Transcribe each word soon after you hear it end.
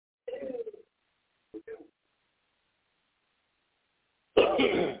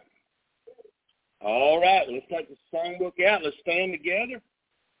All right, let's take the songbook out. Let's stand together,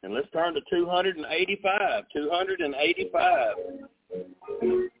 and let's turn to 285. 285.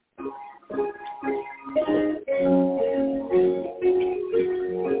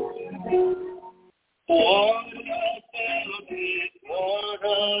 What a fellowship, what a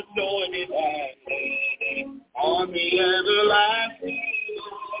joy divine, on the everlasting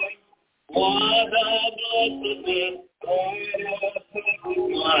Lord. What a blessedness, what a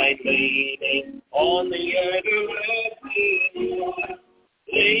sacrifice leaning on the everlasting Lord.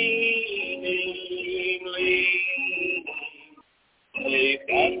 Leaning, safe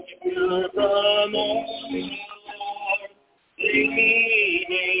and secure from all the Lord. Leaning,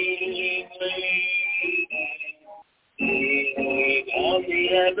 on the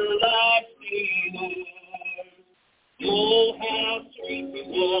everlasting Lord. Oh, how sweet to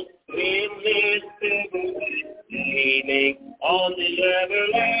walk in this privilege, leaning on the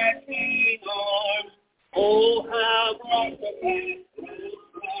everlasting arms. Oh, how bright the path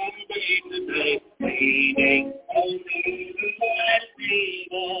from day to day, leaning on the everlasting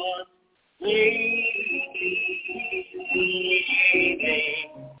arms. Leaning,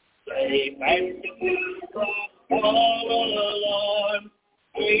 safe and secure from all alarm.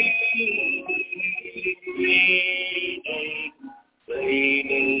 Leaning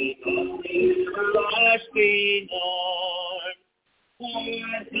on the everlasting arm.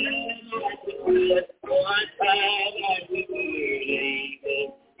 What have I to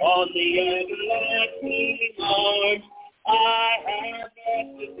leaning on the everlasting arm? I have got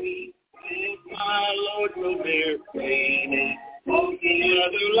to be with my Lord so near, leaning on the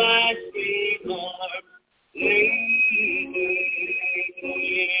everlasting arm. Leaning,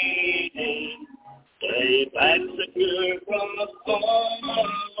 safe and secure from the storm.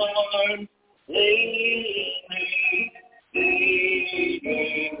 Leaning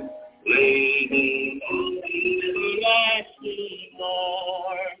on the everlasting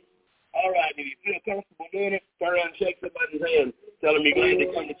arm. All right, if you feel comfortable doing it, turn around and shake somebody's hand. Tell them you're glad they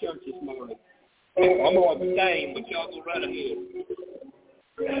come to church this morning. I'm going to abstain, but y'all go right ahead.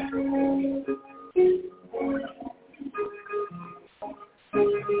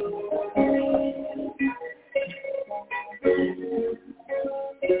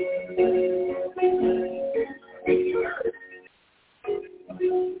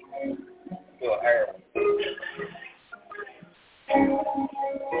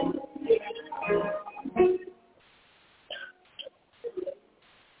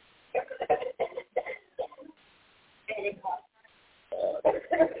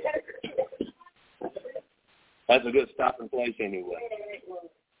 That's a good stopping place anyway.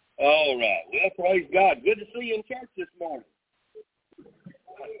 All right. Well, praise God. Good to see you in church this morning.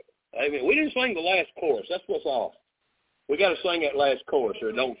 Amen. We didn't sing the last chorus. That's what's off. We got to sing that last chorus or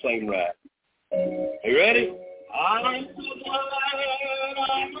it don't sing right. You ready? I'm so glad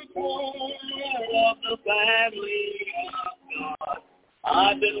I'm a part of the family of God.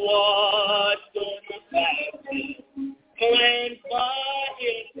 I've been washed on the baptism, cleansed by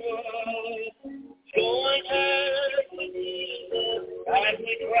His blood. Join hands with Jesus as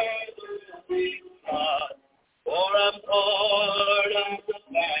we cry to God. For I'm part of the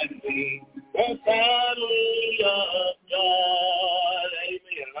family of God.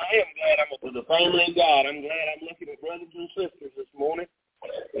 Amen. I am glad I'm with the family of God. I'm glad I'm looking at brothers and sisters this morning.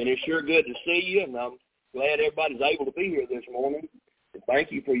 And it's sure good to see you, and I'm glad everybody's able to be here this morning. And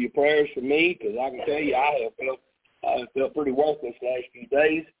thank you for your prayers for me, because I can tell you I have felt pretty worthless the last few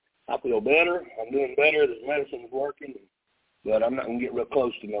days. I feel better. I'm doing better. The medicine is working, but I'm not going to get real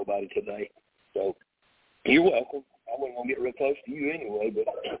close to nobody today. So you're welcome. I wasn't going to get real close to you anyway, but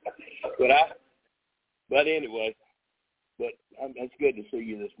anyway, it's good to see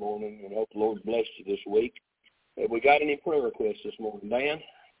you this morning, and I hope the Lord's blessed you this week. Have we got any prayer requests this morning, Dan?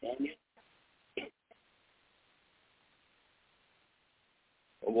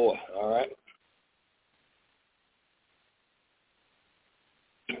 Oh, boy. All right.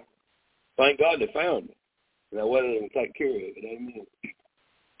 Thank God they found it. Now, whether they can take care of it, amen.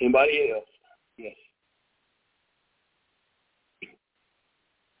 Anybody else? Yes.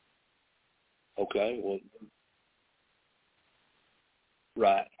 Okay, well,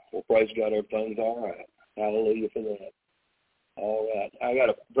 right. Well, praise God, everything's all right. Hallelujah for that. All right. I got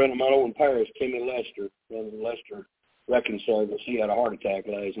a friend of mine over in Paris, Timmy Lester, runs the Lester Wrecking Service. He had a heart attack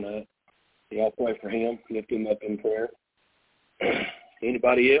last night. Y'all pray for him. Lift him up in prayer.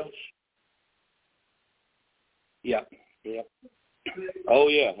 Anybody else? Yeah. Oh,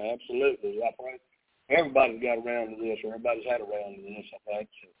 yeah, absolutely. I pray. Everybody's got around to this, or everybody's had around to this, I think.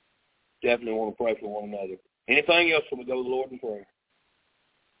 So definitely want to pray for one another. Anything else when we go to the Lord in prayer?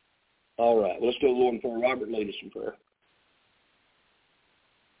 All right, let's go to the Lord in prayer. Robert, lead us in prayer.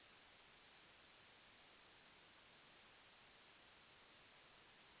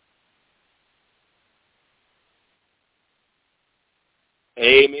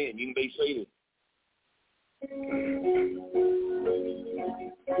 Amen. You can be seated.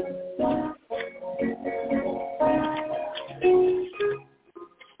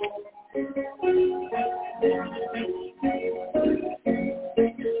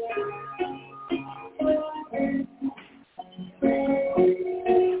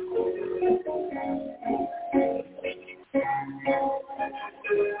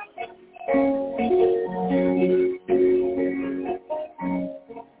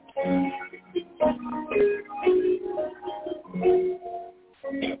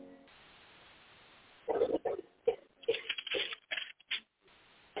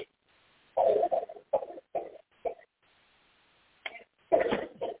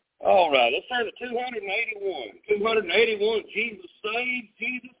 All right, let's turn to 281. 281, Jesus saved,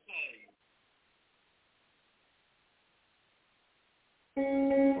 Jesus saved.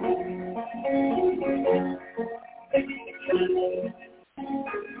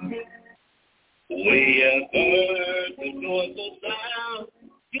 We have heard the joyful sound,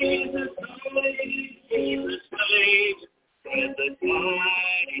 Jesus saved, Jesus saved. Spread the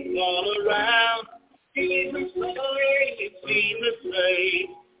tidings all around, Jesus saved, Jesus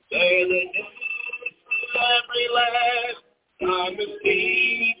saved. They're the news to every land, time to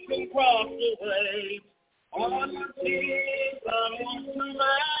see and cross the waves. On the seas, on the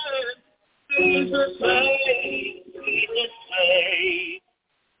land, Jesus saved, Jesus saved.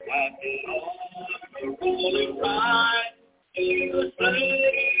 At the arms are rolling by, Jesus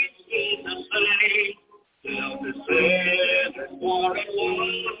saved, Jesus saved. Till the sinners war and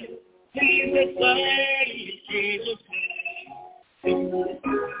wide, Jesus saved, Jesus saved.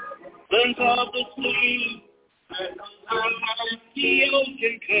 Length of the sea, and the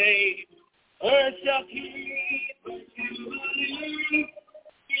ocean cave, earth shall keep us to believe.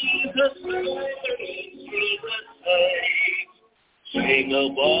 Jesus saved, Jesus saved. Sing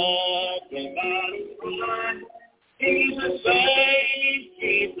above the battle cry, Jesus saved,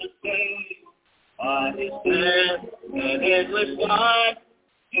 Jesus saved. By his death and endless life,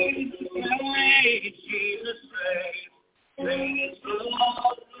 Jesus saved, Jesus saved. Sing his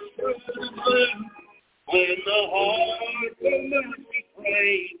love through the blue, when the heart of mercy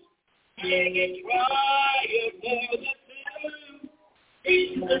prays. Sing it triumph for the two.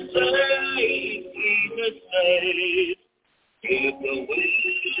 Jesus saved, Jesus saved. Give the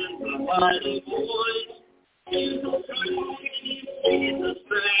wind a mighty voice. Jesus saved, Jesus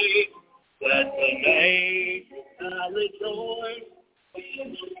saved. Let the nations now rejoice.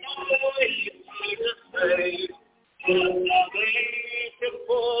 Jesus saved, Jesus saved. Let salvation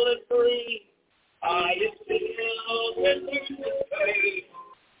full and free. I am still and Jesus saved.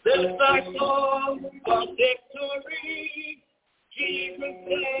 This thy song of victory. Jesus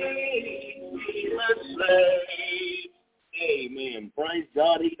saved, Jesus saved. Amen. Praise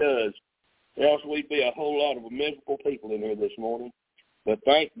God, he does. Else we'd be a whole lot of miserable people in here this morning. But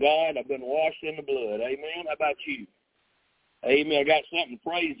thank God I've been washed in the blood. Amen. How about you? Amen. I got something to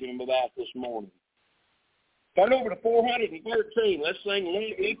praise him about this morning. Turn over to 413. Let's sing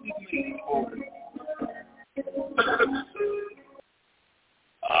Lord Lifted Me.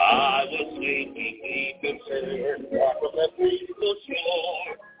 I was sinking deep in sin, far from the peaceful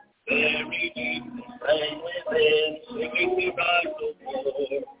shore. Very deep and sang within, singing the rise of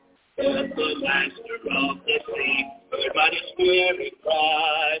war. But the master of the sea heard my spirit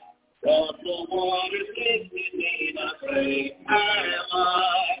cry. From the waters lifted me, my faith am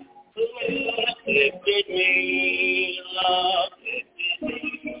I. Love lifted me, love lifted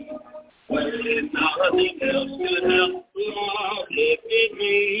me. When nothing else could help, love lifted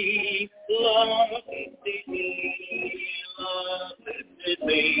me, love lifted me, love lifted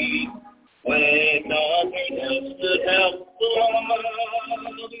me. When nothing else could help,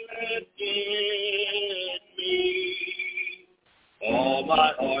 love lifted me. All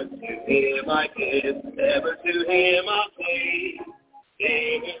my heart to him I give, ever to him I pray.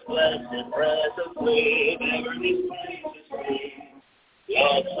 Gave his blessed presence with, ever his praises free.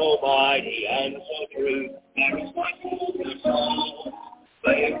 Love so mighty and so true, there is my soul to soul.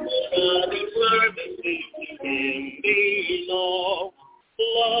 Faithful and service to him belong.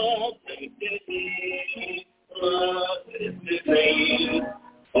 Love lifted me, love lifted me.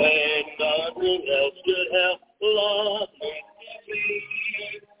 When nothing else could help, love lifted me,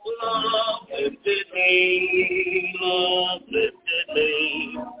 love lifted me, love lifted me.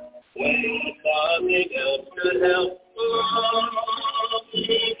 When nothing else could help, love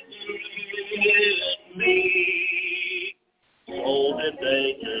lifted me.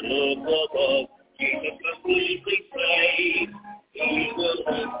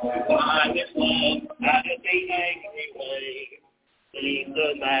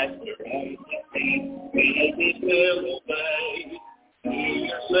 master on the feet, because his will obey.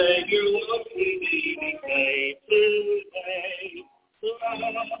 Your Savior loves me, be saved today.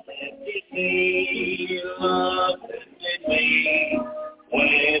 Love lifted me, love lifted me,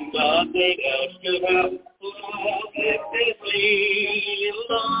 when nothing else could help. Love lifted me,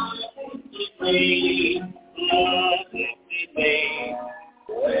 love lifted me, love lifted me,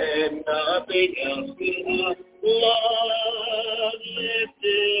 when nothing else could help. Love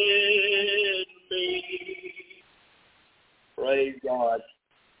lifted me. Praise God.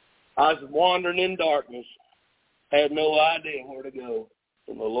 I was wandering in darkness, had no idea where to go.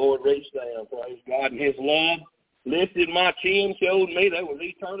 And the Lord reached down, praise God, and his love lifted my chin, showed me there was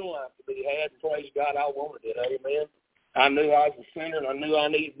eternal life to be had, and praise God, I wanted it, amen. I knew I was a sinner, and I knew I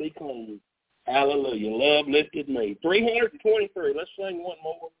needed to be clean. Hallelujah. Love lifted me. 323. Let's sing one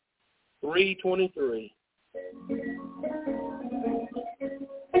more. 323.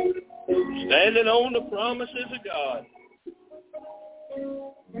 Standing on the promises of God.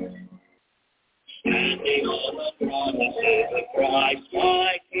 Standing on the promises of Christ,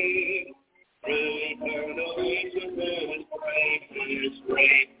 my King, through eternal ages, through his praise, his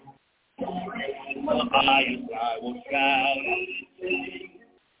grace. In the highest I will shout and sing,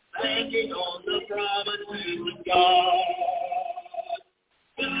 standing on the promises of God.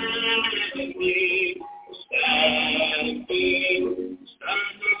 Standing, standing,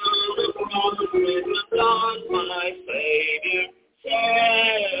 standing on the promises of God, my Savior,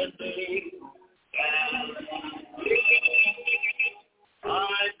 standing.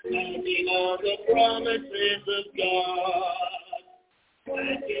 I'm standing on the promises of God.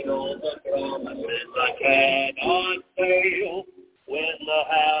 Standing on the promises I cannot fail. When the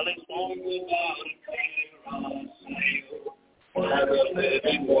howling storms about and fear assail, by the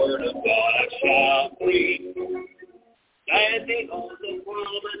living word of God I shall breathe. Standing on the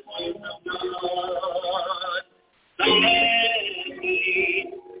promises of God. Standing,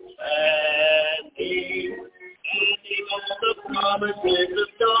 standing, standing on the promises of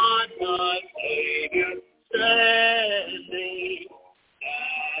God, my Savior. Standing,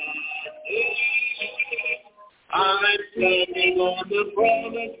 standing. I'm standing on the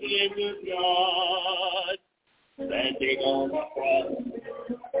promises of God. Standing on the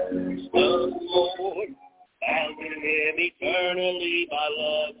promises of the Lord. Found in him eternally by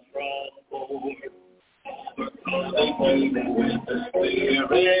love's front board. Overcoming with the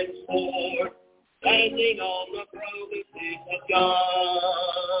Spirit's sword. Standing on the promises of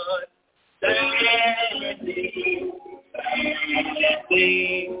God. Standing,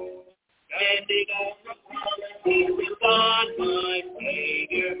 standing, standing on the promises of God, my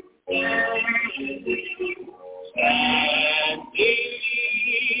Savior. Standing, standing,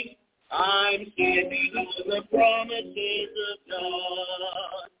 I'm standing on the promises of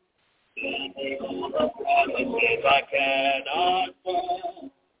God. Standing on the promises I cannot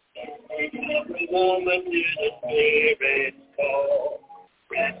fall. Standing every moment to the Spirit's call.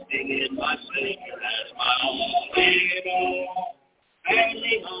 Resting in my Savior as my all in all.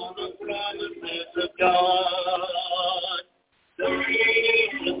 Standing on the promises of God.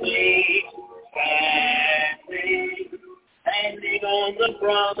 Standing, standing, standing on the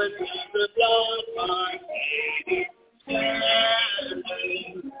promises of God, my Savior.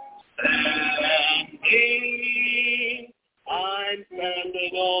 Standing, standing, I'm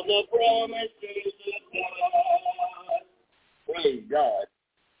standing on the promises of God. Praise God.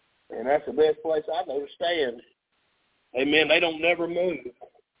 And that's the best place I know to stand. Amen. They don't never move.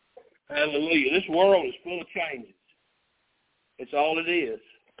 Hallelujah. This world is full of changes. It's all it is.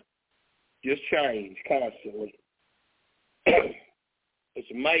 Just change constantly.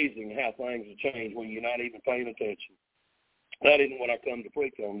 It's amazing how things have changed when you're not even paying attention. That isn't what I come to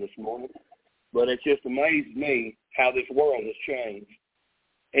preach on this morning, but it just amazed me how this world has changed.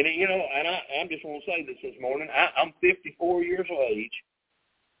 And, you know, and I just want to say this morning. I'm 54 years of age,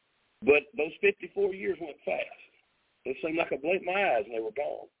 but those 54 years went fast. It seemed like I blinked my eyes and they were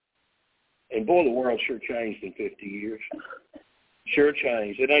gone. And, boy, the world sure changed in 50 years. Sure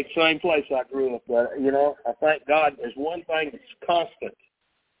changed. It ain't the same place I grew up, but, you know, I thank God there's one thing that's constant,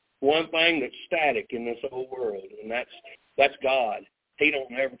 one thing that's static in this whole world, and that's God. He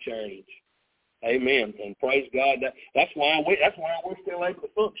don't ever change. Amen. And praise God. That's why we're still able to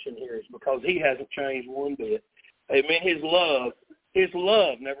function here, is because he hasn't changed one bit. Amen. His love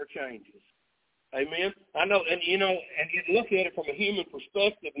never changes. Amen. I know, and you know, and you look at it from a human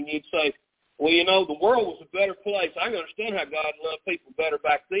perspective, and you'd say, well, you know, the world was a better place. I can understand how God loved people better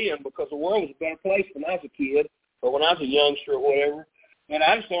back then, because the world was a better place when I was a kid or when I was a youngster or whatever. And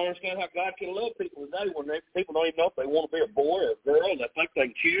I just don't understand how God can love people today when people don't even know if they want to be a boy or a girl. They think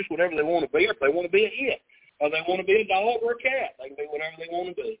they can choose whatever they want to be, or if they want to be a it, or they want to be a dog or a cat. They can be whatever they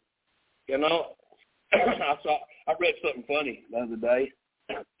want to be. You know, I read something funny the other day.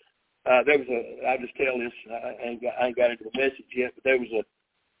 There was I'll just tell this, I ain't got into the message yet, but there was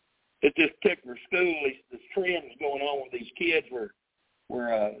at this particular school, this trend was going on where these kids were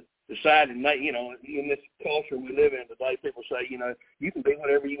deciding, you know, in this culture we live in today, people say, you know, you can be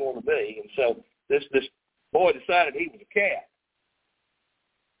whatever you want to be. And so this boy decided he was a cat.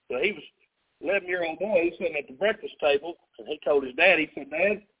 So he was 11-year-old boy. He was sitting at the breakfast table, and he told his dad, he said,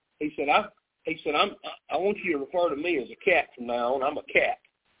 Dad, I want you to refer to me as a cat from now on. I'm a cat.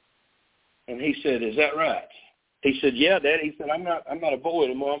 And he said, is that right? He said, yeah, Dad. He said, I'm not a boy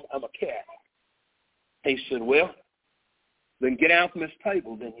anymore. I'm a cat. He said, well, then get out from this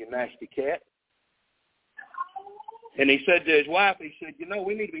table, then, you nasty cat. And he said to his wife, he said, you know,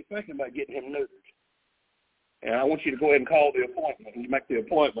 we need to be thinking about getting him neutered. And I want you to go ahead and call the appointment, and you make the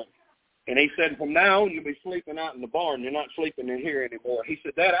appointment. And he said, from now on, you'll be sleeping out in the barn. You're not sleeping in here anymore. He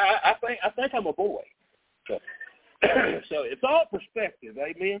said, Dad, I think I'm a boy. So it's all perspective,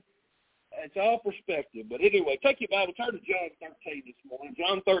 amen? It's all perspective. But anyway, take your Bible, turn to John 13 this morning.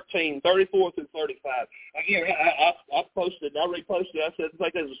 John 13, 34 through 35. Again, I reposted. I said, I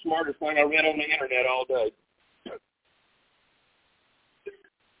think that's the smartest thing I read on the internet all day.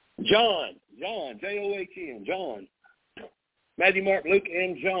 John, John, John. Matthew, Mark, Luke,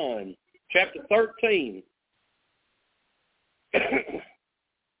 and John, chapter 13.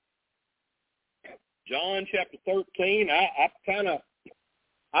 John chapter 13.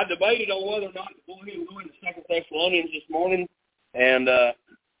 I debated on whether or not to go ahead and go into 2 Thessalonians this morning, and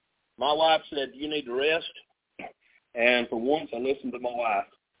my wife said, you need to rest. And for once, I listened to my wife.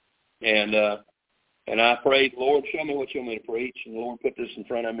 And I prayed, Lord, show me what you want me to preach. And the Lord put this in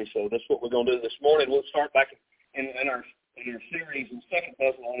front of me, so that's what we're going to do this morning. We'll start back in our series in 2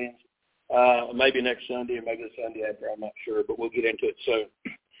 Thessalonians, maybe next Sunday or maybe the Sunday after, I'm not sure, but we'll get into it soon.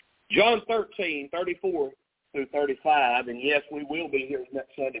 John 13, 34 through 35, and yes, we will be here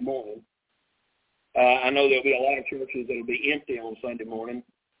next Sunday morning. I know there'll be a lot of churches that will be empty on Sunday morning,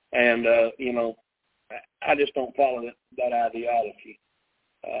 and, you know, I just don't follow that ideology.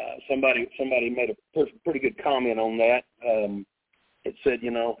 Somebody made a pretty good comment on that. It said,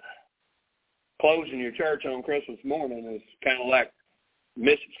 you know, closing your church on Christmas morning is kind of like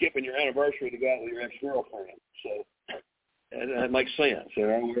skipping your anniversary to go out with your ex-girlfriend. So that makes sense. You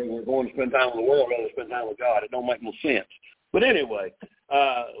know, we're going to spend time with the world rather than spend time with God. It don't make no sense. But anyway,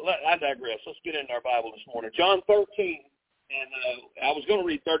 I digress. Let's get into our Bible this morning. John 13, and I was going to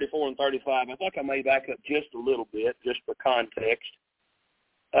read 34 and 35. I think I may back up just a little bit, just for context.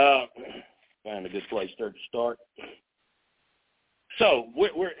 Find a good place there to start. So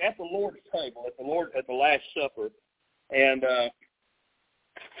we're at the Lord's table, at the Last Supper, and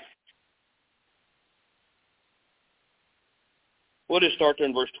we'll just start there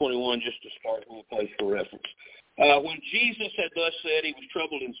in verse 21 just to start with a place for reference. When Jesus had thus said, he was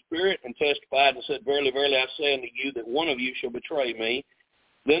troubled in spirit and testified and said, Verily, verily, I say unto you that one of you shall betray me.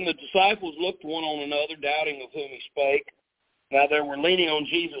 Then the disciples looked one on another, doubting of whom he spake. Now there were leaning on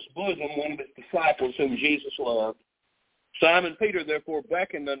Jesus' bosom one of his disciples whom Jesus loved. Simon Peter therefore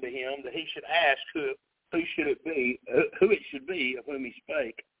beckoned unto him that he should ask who it should be of whom he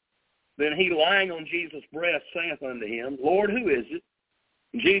spake. Then he, lying on Jesus' breast, saith unto him, Lord, who is it?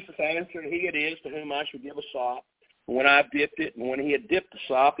 And Jesus answered, He it is to whom I shall give a sop. And when I dipped it, and when he had dipped the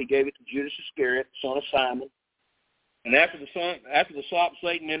sop, he gave it to Judas Iscariot, son of Simon. And after the sop,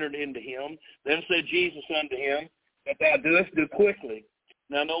 Satan entered into him. Then said Jesus unto him, That thou doest, do quickly.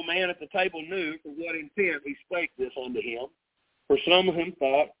 Now no man at the table knew for what intent he spake this unto him. For some of them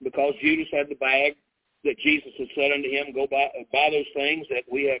thought, because Judas had the bag, that Jesus had said unto him, Go buy those things that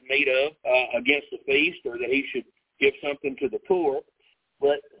we have need of against the feast, or that he should give something to the poor.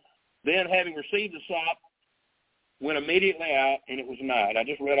 But then, having received the sop, went immediately out, and it was night. I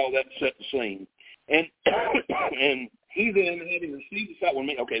just read all that to set the scene. And he then, having received the sop,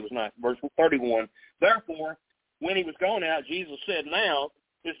 it was night. Verse 31. Therefore, when he was gone out, Jesus said, Now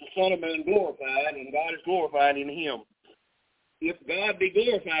is the Son of Man glorified, and God is glorified in him. If God be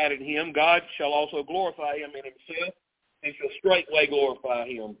glorified in him, God shall also glorify him in himself, and shall straightway glorify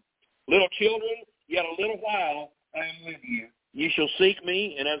him. Little children, yet a little while I am with you. You shall seek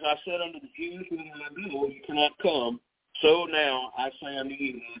me, and as I said unto the Jews, whither I go, you cannot come. So now I say unto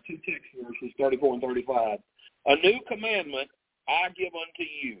you, two text verses, 34 and 35. A new commandment I give unto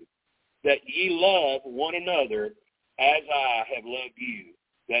you, that ye love one another as I have loved you,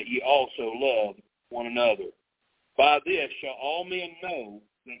 that ye also love one another. By this shall all men know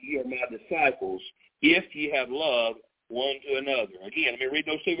that ye are my disciples, if ye have love one to another. Again, let me read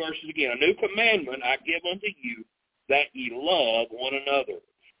those two verses again. A new commandment I give unto you, that ye love one another,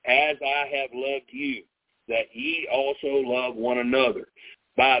 as I have loved you, that ye also love one another.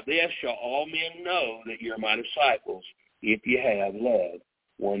 By this shall all men know that ye are my disciples, if ye have love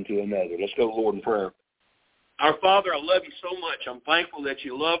one to another. Let's go to the Lord in prayer. Our Father, I love you so much. I'm thankful that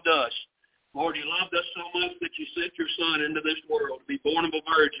you loved us. Lord, you loved us so much that you sent your Son into this world to be born of a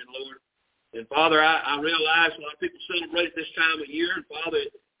virgin, Lord. And, Father, I realize a lot of people celebrate this time of year, and, Father,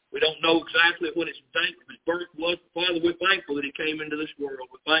 we don't know exactly what his birth was. Father, we're thankful that he came into this world.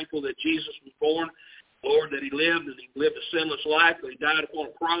 We're thankful that Jesus was born, Lord, that he lived, and he lived a sinless life, that he died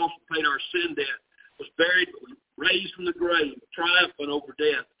upon a cross and paid our sin debt, was buried, raised from the grave, triumphant over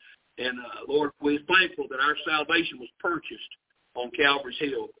death. And, Lord, we're thankful that our salvation was purchased on Calvary's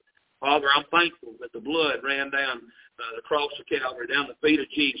Hill. Father, I'm thankful that the blood ran down the cross of Calvary, down the feet of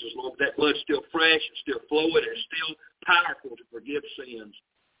Jesus. Lord, that blood's still fresh and still flowing and still powerful to forgive sins.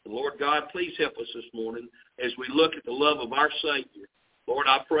 And Lord God, please help us this morning as we look at the love of our Savior. Lord,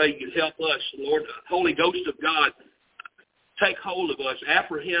 I pray you'd help us. Lord, Holy Ghost of God, take hold of us,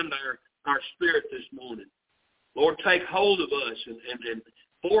 apprehend our spirit this morning. Lord, take hold of us and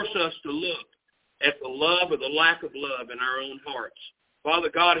force us to look at the love or the lack of love in our own hearts.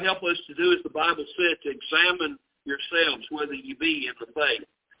 Father God, help us to do as the Bible said, to examine yourselves whether you be in the faith.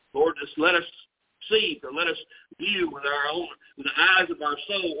 Lord, just let us see, or let us view with the eyes of our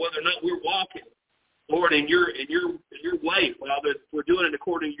soul whether or not we're walking, Lord, in your way, Father. We're doing it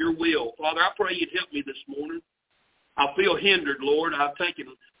according to your will. Father, I pray you'd help me this morning. I feel hindered, Lord. I've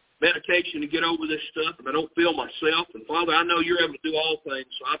taken medication to get over this stuff, and I don't feel myself. And Father, I know you're able to do all things,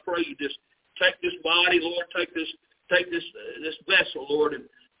 so I pray you just take this body, Lord, take this vessel, Lord, and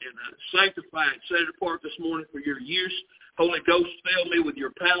sanctify it, set it apart this morning for your use. Holy Ghost, fill me with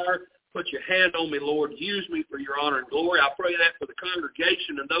your power. Put your hand on me, Lord. Use me for your honor and glory. I pray that for the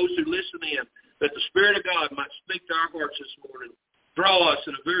congregation and those who listen in, that the Spirit of God might speak to our hearts this morning, draw us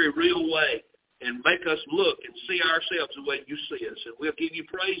in a very real way, and make us look and see ourselves the way you see us. And we'll give you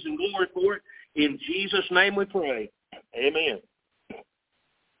praise and glory for it. In Jesus' name we pray. Amen.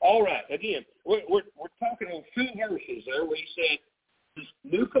 All right. Again, we're talking on two verses there where he said this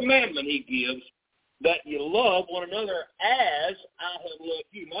new commandment he gives, that you love one another as I have loved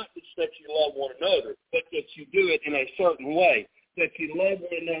you. Not just that you love one another, but that you do it in a certain way, that you love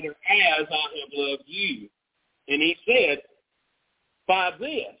one another as I have loved you. And he said, by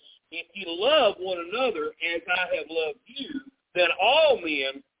this, if you love one another as I have loved you, then all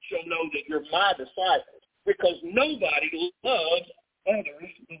men shall know that you're my disciples, because nobody loves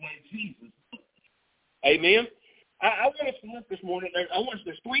others the way Jesus loves. Amen? I want us to look this morning.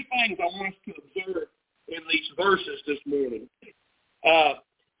 There's three things I want us to observe in these verses this morning.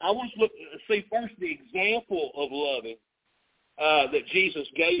 I want us to see first the example of loving that Jesus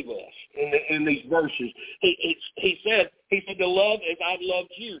gave us in these verses. He said to love as I've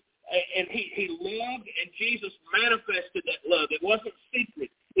loved you. And he loved, and Jesus manifested that love. It wasn't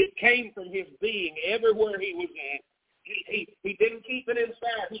secret. It came from his being everywhere he was at. He didn't keep it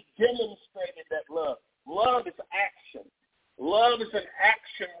inside. He demonstrated that love. Love is action. Love is an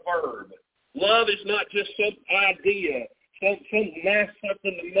action verb. Love is not just some idea, some nice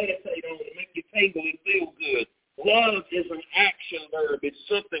something to meditate on to make you tingle and feel good. Love is an action verb. It's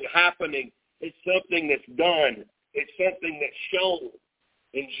something happening. It's something that's done. It's something that's shown.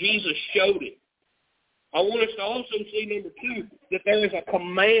 And Jesus showed it. I want us to also see, number two, that there is a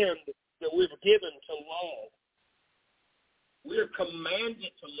command that we're given to love. We're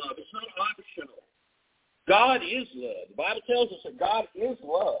commanded to love. It's not optional. God is love. The Bible tells us that God is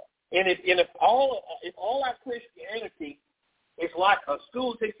love. And if all our Christianity is like a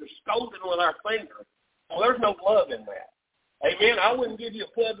school teacher scolding with our finger, well, there's no love in that. Amen. I wouldn't give you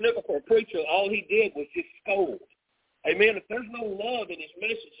a club nickel for a preacher. All he did was just scold. Amen. If there's no love in his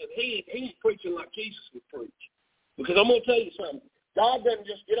message, then he ain't preaching like Jesus would preach. Because I'm going to tell you something. God doesn't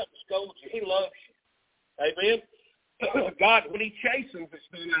just get up and scold you. He loves you. Amen. God, when he chastens, it's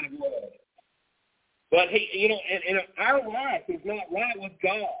done out of love. But and our life is not right with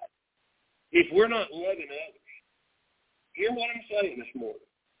God if we're not loving others. Hear what I'm saying this morning.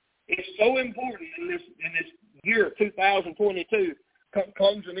 It's so important in this year of 2022,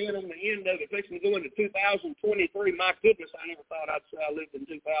 closing in on the end of it, fixing to go into 2023. My goodness, I never thought I'd say I lived in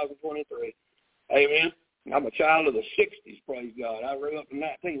 2023. Amen. I'm a child of the 60s, praise God. I grew up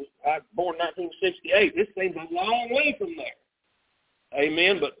I was born in 1968. This seems a long way from there.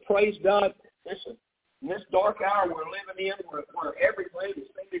 Amen. But praise God, listen, in this dark hour we're living in, where everything is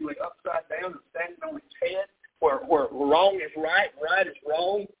seemingly upside down and standing on its head, where wrong is right, right is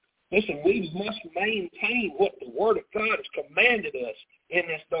wrong. Listen, we must maintain what the Word of God has commanded us in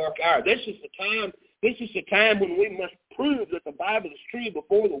this dark hour. This is the time when we must prove that the Bible is true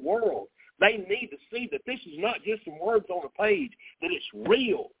before the world. They need to see that this is not just some words on a page, that it's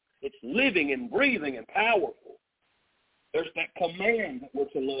real, it's living and breathing and powerful. There's that command that we're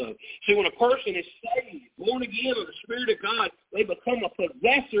to love. See, when a person is saved, born again of the Spirit of God, they become a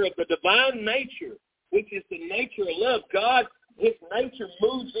possessor of the divine nature, which is the nature of love. God, His nature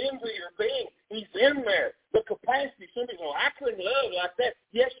moves into your being. He's in there. The capacity, some people go, I couldn't love like that.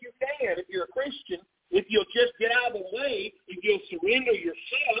 Yes, you can if you're a Christian. If you'll just get out of the way, if you'll surrender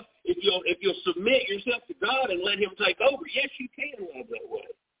yourself, if you'll submit yourself to God and let Him take over, yes, you can love that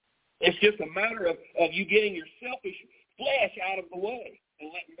way. It's just a matter of you getting your selfish flesh out of the way and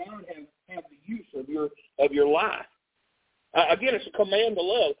letting God have the use of your life. Again, it's a command to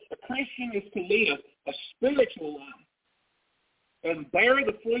love. A Christian is to live a spiritual life and bear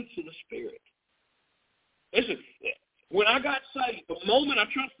the fruits of the Spirit. Listen, when I got saved, the moment I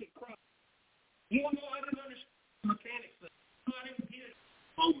trusted Christ, you know, I didn't understand the mechanics of it. I didn't get it at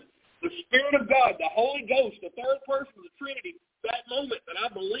the moment. The Spirit of God, the Holy Ghost, the third person of the Trinity, that moment that I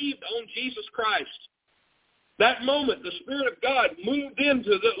believed on Jesus Christ, that moment the Spirit of God moved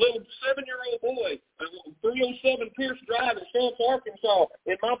into the little 7-year-old boy on 307 Pierce Drive in South Arkansas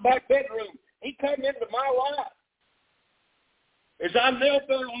in my back bedroom. He came into my life. As I knelt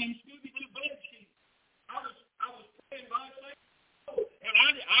there on them Scooby-Doo bed sheets, I was praying by faith. And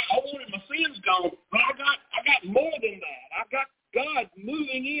I wanted my sins gone, but I got more than that. I got God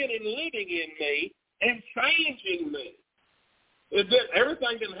moving in and living in me and changing me.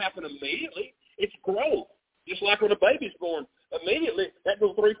 Everything didn't happen immediately. It's growth. Just like when a baby's born, immediately, that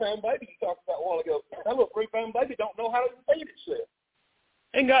little 3-pound baby you talked about a while ago, that little 3-pound baby don't know how to feed itself.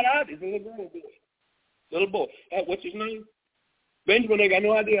 Ain't got ideas, a little boy. Little boy. What's his name? Benjamin ain't got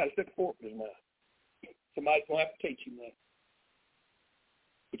no idea how to stick a fork in his mouth. Somebody's going to have to teach him that.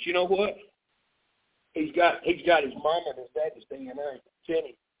 But you know what? He's got his mom and his dad's DNA.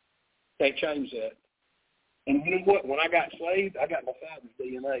 Jenny. Can't change that. And you know what? When I got saved, I got my father's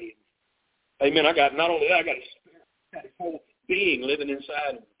DNA. Amen. Not only that, I got his spirit, I got his whole being living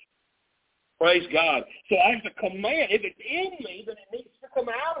inside of me. Praise God. So as a command, if it's in me, then it needs to come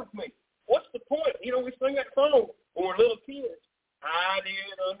out of me. What's the point? You know, we sing that song when we're little kids. Hide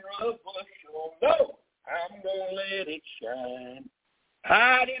it under a bushel. No, I'm going to let it shine.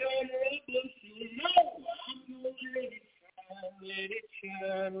 Hide it under a bushel. No, I'm going to let it shine. Let it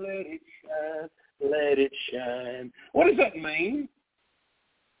shine, let it shine, let it shine. What does that mean?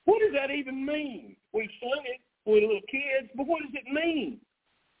 What does that even mean? We sung it when we were little kids, but what does it mean?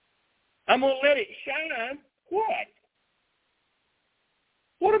 I'm going to let it shine. What?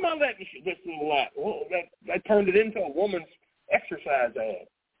 What am I letting this little light? Well, that turned it into a woman's exercise ad,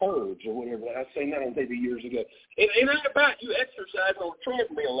 Purge or whatever. I've seen that on TV years ago. It ain't about you exercising on a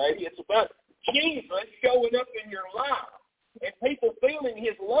treadmill, lady. It's about Jesus showing up in your life and people feeling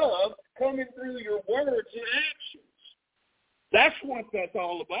His love coming through your words and actions. That's what that's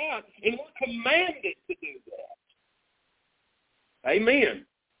all about, and we're commanded to do that. Amen.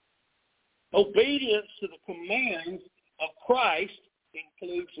 Obedience to the commands of Christ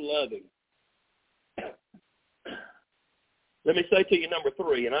includes loving. Let me say to you number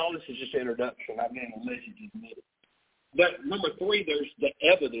 3, and all this is just introduction. I've got a message in a minute. But number 3, there's the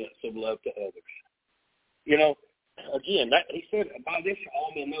evidence of love to others. You know, again, he said, by this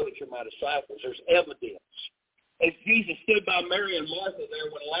all men know that you're my disciples. There's evidence. As Jesus stood by Mary and Martha there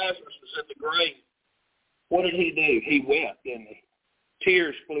when Lazarus was in the grave, what did He do? He wept, didn't He?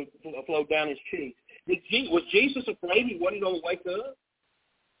 Tears flowed down His cheeks. Was Jesus afraid He wasn't going to wake up?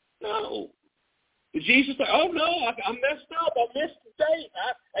 No. Did Jesus say, oh, no, I messed up. I missed the date.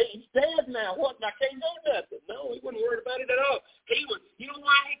 He's dead now. What? I can't do nothing. No, He wasn't worried about it at all. You know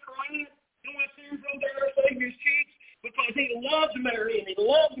why He cried? You know why tears rolled down our Savior's cheeks? Because He loved Mary and He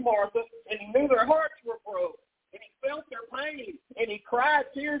loved Martha and He knew their hearts were broke. And He felt their pain, and He cried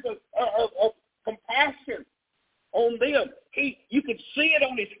tears of compassion on them. You could see it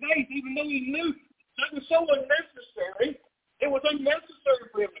on His face, even though He knew that was so unnecessary. It was unnecessary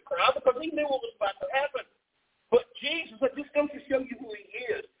for Him to cry because He knew what was about to happen. But Jesus, it just goes to show you who He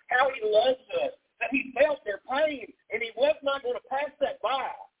is, how He loves us, that He felt their pain, and He was not going to pass that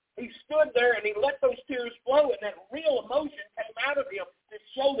by. He stood there, and He let those tears flow, and that real emotion came out of Him to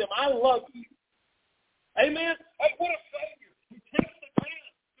show them, I love you. Amen? Hey, what a Savior. He takes the time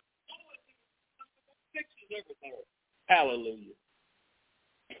to fixes everything. Hallelujah.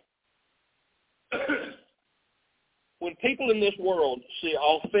 When people in this world see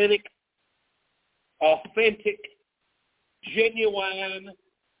authentic, authentic, genuine,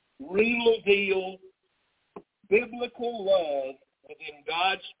 real deal, biblical love within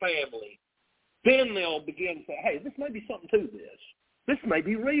God's family, then they'll begin to say, hey, this may be something to this. This may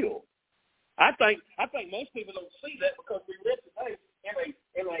be real. I think most people don't see that because we live today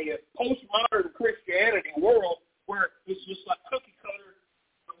in a postmodern Christianity world where it's just like cookie cutter.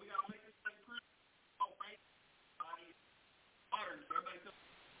 But we got to make this thing pretty.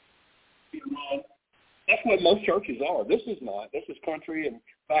 That's what most churches are. This is not. This is country and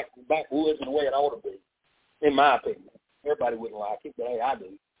backwoods and the way it ought to be, in my opinion. Everybody wouldn't like it, but hey, I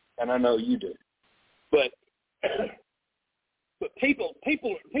do, and I know you do. But people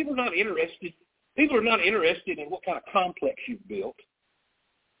are not interested. People are not interested in what kind of complex you've built.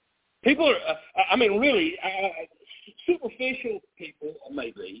 People are, really, superficial people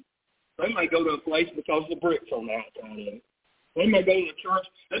maybe. They may go to a place because the bricks on the outside of it. They may go to a church.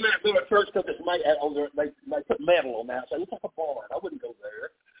 They may go to a church because they put metal on the outside. It's like a barn. I wouldn't go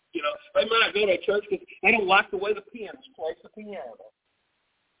there. They might go to a church because they don't like the way the pianist plays the piano.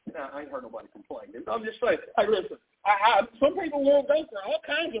 I ain't heard nobody complain. I'm just saying, hey, listen, some people will go for all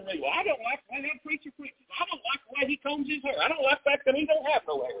kinds of reasons. I don't like the way that preacher preaches. I don't like the way he combs his hair. I don't like the fact that he don't have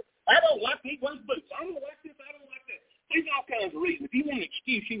no hair. I don't like he wears boots. I don't like this. I don't like that. There's all kinds of reasons. If you want an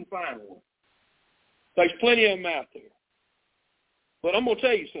excuse, you can find one. There's plenty of them out there. But I'm going to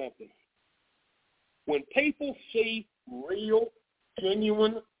tell you something. When people see real,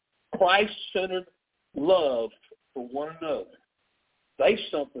 genuine, Christ-centered love for one another, there's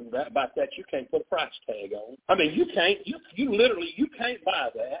something about that you can't put a price tag on. You can't. You literally can't buy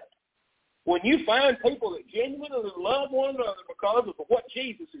that. When you find people that genuinely love one another because of what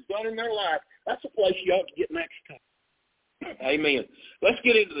Jesus has done in their life, that's a place you ought to get next time. Amen. Let's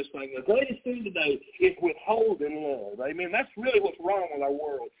get into this thing. The greatest thing today is withholding love. Amen. That's really what's wrong with our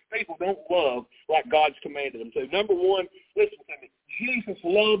world. People don't love like God's commanded them to. Number one, listen to me. Jesus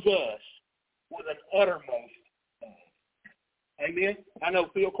loves us with an uttermost love. Amen. I know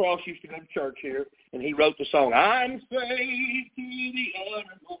Phil Cross used to go to church here, and he wrote the song, I'm saved to the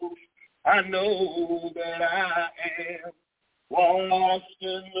uttermost. I know that I am washed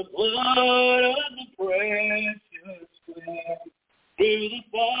in the blood of the precious Lamb. Through the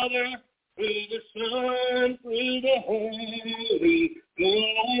Father, through the Son, through the Holy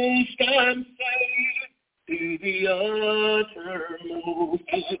Ghost, I'm saved to the uttermost.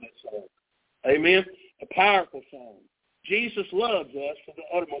 Amen. A powerful song. Jesus loves us to the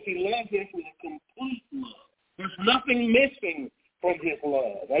uttermost. He loves us with a complete love. There's nothing missing from his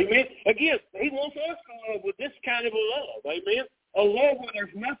love. Amen. Again, he wants us to love with this kind of a love. Amen. A love where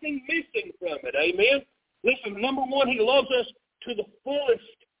there's nothing missing from it. Amen. Listen, number one, he loves us to the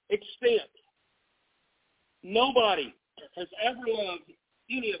fullest extent. Nobody has ever loved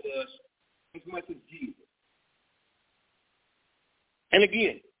any of us as much as Jesus. And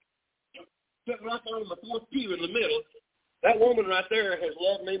again, sitting right there on the fourth pew in the middle, that woman right there has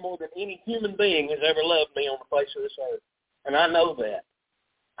loved me more than any human being has ever loved me on the face of this earth. And I know that.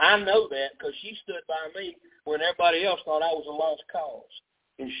 I know that because she stood by me when everybody else thought I was a lost cause.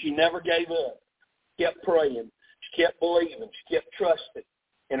 And she never gave up. Kept praying. She kept believing. She kept trusting.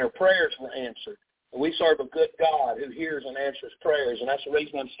 And her prayers were answered. And we serve a good God who hears and answers prayers. And that's the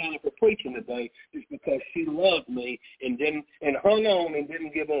reason I'm standing for preaching today, is because she loved me and hung on and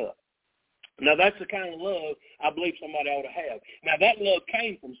didn't give up. Now, that's the kind of love I believe somebody ought to have. Now, that love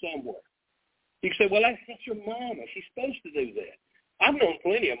came from somewhere. You can say, well, that's your mama. She's supposed to do that. I've known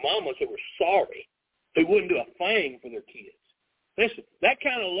plenty of mamas who were sorry, who wouldn't do a thing for their kids. Listen, that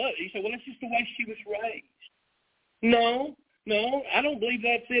kind of love, you say, well, that's just the way she was raised. No, I don't believe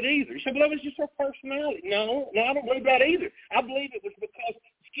that's it either. You say, well, that was just her personality. No, I don't believe that either. I believe it was because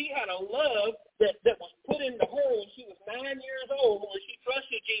she had a love that was put into her when she was 9 years old, when she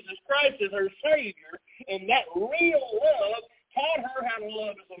trusted Jesus Christ as her Savior, and that real love taught her how to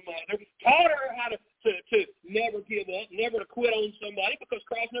love as a mother, taught her how to never give up, never to quit on somebody, because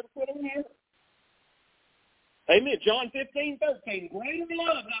Christ never quit on her. Amen. John 15:13, greater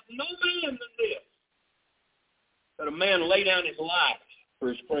love hath no man than this, that a man lay down his life for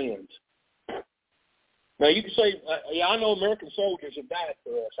his friends. Now, you can say, yeah, I know American soldiers have died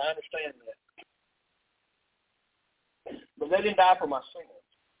for us. I understand that. But they didn't die for my sins.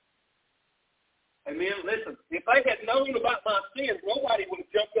 Amen. Listen, if they had known about my sins, nobody would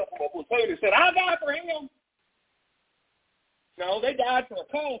have jumped up on a platoon and said, I'll die for him. No, they died for a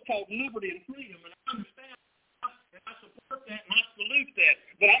cause called liberty and freedom, and I understand that, and I support that, and I salute that.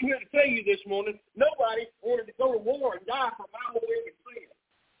 But I'm here to tell you this morning, nobody wanted to go to war and die for my wicked sins.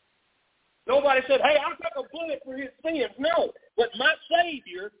 Nobody said, hey, I'll take a bullet for his sins. No, but my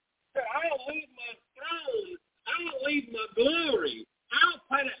Savior said, I'll leave my I'll leave my glory. I'll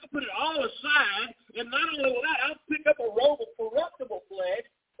put it all aside, and not only will I'll pick up a robe of corruptible flesh.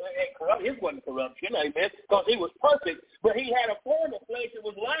 His wasn't corruption, amen, because he was perfect, but he had a form of flesh that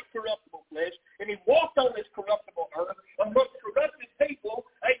was like corruptible flesh, and he walked on this corruptible earth amongst corrupted people,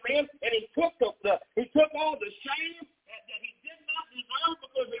 amen, and he took all the shame that he did not deserve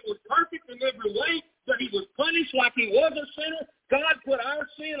because he was perfect in every way, but he was punished like he was a sinner. God put our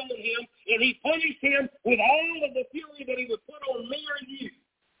sin on him, and he punished him with all of the fury that he would put on me or you.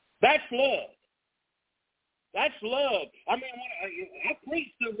 That's love. That's love. I mean, I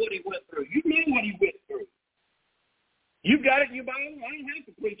preached through what he went through. You know what he went through. You got it in your Bible. I don't have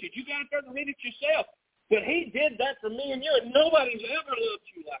to preach it. You got it there to read it yourself. But he did that for me and you, and nobody's ever loved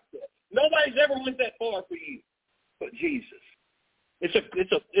you like that. Nobody's ever went that far for you but Jesus. It's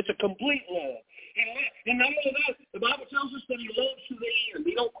a complete love. And not only that, the Bible tells us that he loves to the end.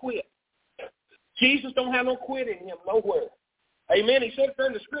 He don't quit. Jesus don't have no quit in him nowhere. Amen. He said it there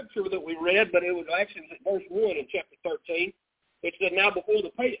in the scripture that we read, but it was actually verse 1 in chapter 13. It said, now before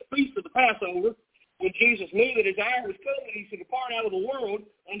the feast of the Passover, when Jesus knew that his hour was come that he should depart out of the world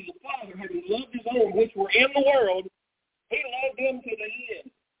unto the Father, having loved his own which were in the world, he loved them to the end.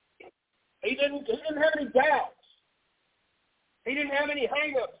 He didn't have any doubts. He didn't have any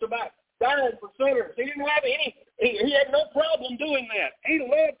hang-ups about dying for sinners. He didn't have any. He had no problem doing that. He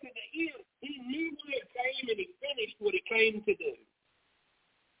loved to the end. He knew when it came, and he finished what he came to do.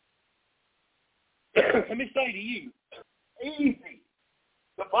 Let me say to you, easy.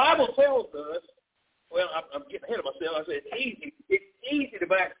 The Bible tells us, well, I'm getting ahead of myself. I said it's easy. It's easy to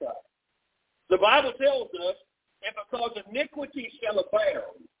backslide. The Bible tells us, and because iniquity shall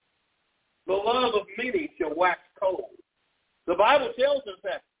abound, the love of many shall wax cold. The Bible tells us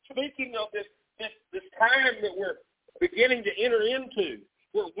that. Speaking of this time that we're beginning to enter into,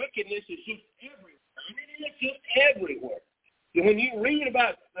 where wickedness is just everywhere. I mean, it's just everywhere. When you read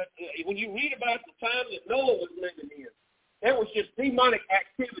about the time that Noah was living in, there was just demonic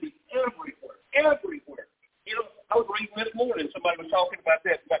activity everywhere, everywhere. You know, I was reading this morning, somebody was talking about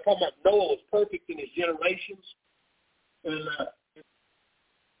that, talking about Noah was perfect in his generations. And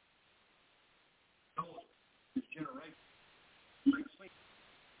his generation.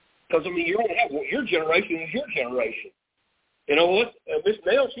 Because, I mean, you don't have, your generation is your generation. You know what? Miss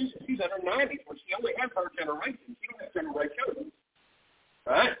Nell, she's in her 90s, but she only has her generation. She don't have generations.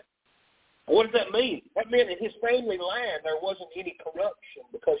 Right? What does that mean? That meant in his family line there wasn't any corruption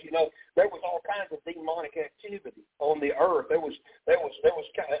because, you know, there was all kinds of demonic activity on the earth. There was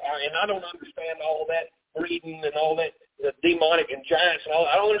kind of, and I don't understand all that breeding and all that demonic and giants and all.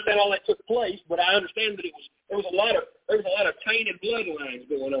 I don't understand all that took place, but I understand that there was a lot of tainted bloodlines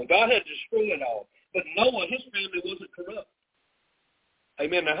going on. God had to destroy it all, but Noah, his family wasn't corrupt.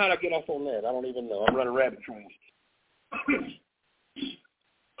 Amen. Now, how did I get off on that? I don't even know. I'm running rabbit trails.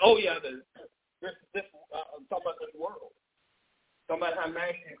 Oh yeah, I'm talking about this world. I'm talking about how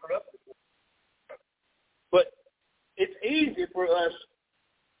nasty and corrupt it is. But it's easy for us.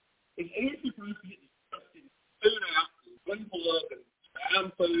 It's easy for us to get disgusted, food out, people up, and I'm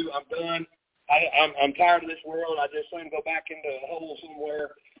through. I'm done. I'm tired of this world. I just want to go back into a hole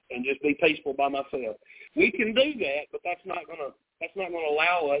somewhere and just be peaceful by myself. We can do that, but that's not going to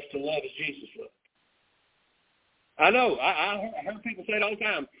allow us to love as Jesus loved. I know. I heard people say it all the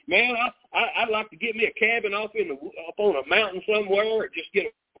time. Man, I'd like to get me a cabin up on a mountain somewhere, or just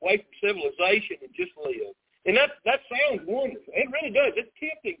get away from civilization and just live. And that sounds wonderful. It really does. It's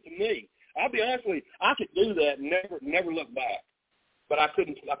tempting to me. I'll be honest with you. I could do that and never look back. But I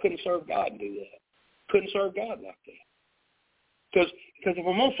couldn't serve God and do that. Couldn't serve God like that. Because if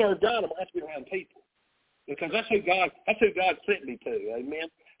I'm going to serve God, I'm going to have to be around people. Because that's who God sent me to. Amen.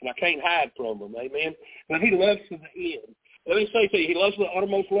 And I can't hide from him, amen. But he loves to the end. Let me say to you, he loves to the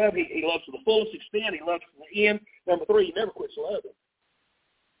uttermost love. He loves to the fullest extent. He loves to the end. Number 3, he never quits loving.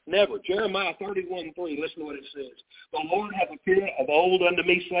 Never. Jeremiah 31:3, listen to what it says. The Lord hath appeared of old unto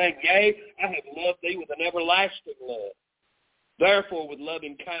me, saying, Yea, I have loved thee with an everlasting love. Therefore, with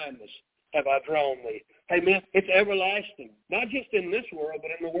loving kindness have I drawn thee. Amen. It's everlasting. Not just in this world,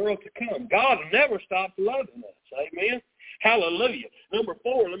 but in the world to come. God never stops loving us. Amen. Hallelujah. Number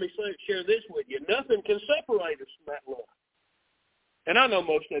 4, let me share this with you. Nothing can separate us from that love. And I know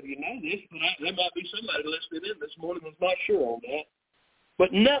most of you know this, but there might be somebody listening in this morning that's not sure on that.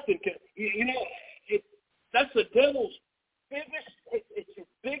 But nothing can, that's the devil's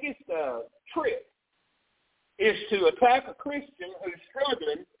biggest trick is to attack a Christian who's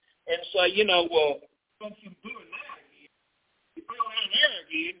struggling and say, well, I'm doing that again. You fell down there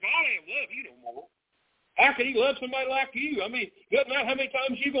again. God ain't love you no more. How can he love somebody like you? I mean, Doesn't matter how many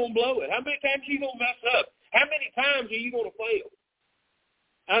times you're going to blow it. How many times you're going to mess up. How many times are you going to fail?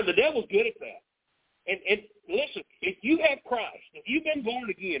 The devil's good at that. And listen, if you have Christ, if you've been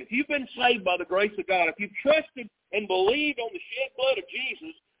born again, if you've been saved by the grace of God, if you've trusted and believed on the shed blood of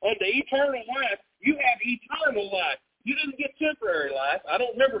Jesus unto eternal life, you have eternal life. You didn't get temporary life. I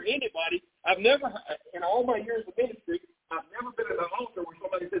don't remember anybody. I've never, in all my years of ministry, I've never been at an altar where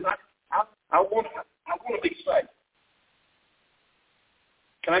somebody says, I want to be saved.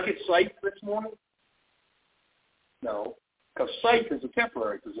 Can I get saved this morning? No, because safe is a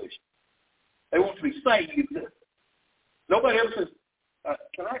temporary position. They want to be saved. Nobody ever says,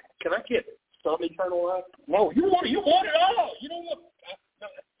 "Can I get some eternal life?" No, you want it all. You don't want.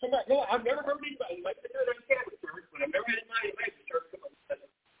 No, I've never heard anybody make it in a Catholic church, but I've never had anybody in a church come up and say,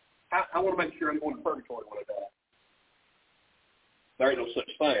 I want to make sure I'm going to purgatory when I die. There ain't no such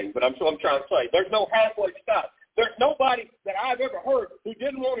thing, but I'm trying to say there's no halfway stop. There's nobody that I've ever heard who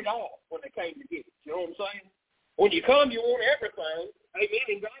didn't want it all when they came to get it. You know what I'm saying? When you come, you want everything. Amen.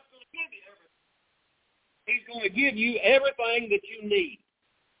 And God's going to give you everything. He's going to give you everything that you need.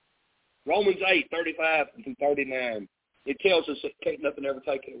 Romans 8:35-39. It tells us that can't nothing ever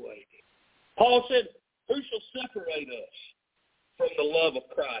take it away. Paul said, "Who shall separate us from the love of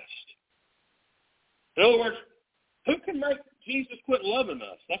Christ?" In other words, who can make Jesus quit loving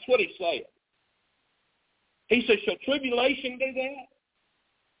us? That's what he's saying. He says, shall tribulation do that?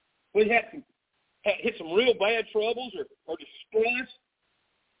 We have to hit some real bad troubles or distress.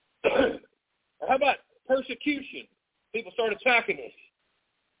 Or how about persecution? People start attacking us.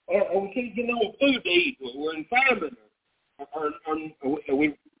 Or we can't get no food to eat. We're in famine. Or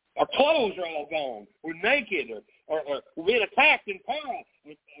our clothes are all gone. We're naked. Or we're being attacked in power.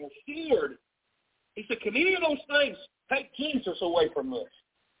 Or scared. He said, can any of those things take Jesus away from us?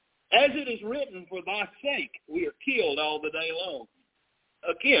 As it is written, for thy sake we are killed all the day long.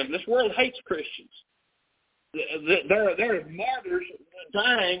 Again, this world hates Christians. There are martyrs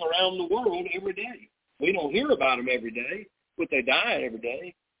dying around the world every day. We don't hear about them every day, but they die every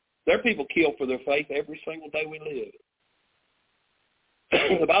day. There are people killed for their faith every single day we live.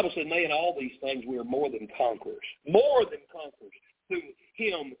 The Bible says, nay, in all these things we are more than conquerors. More than conquerors through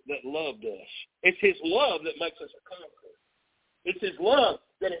him that loved us. It's his love that makes us a conqueror. It's his love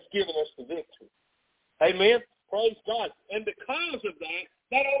that has given us the victory. Amen? Praise God. And because of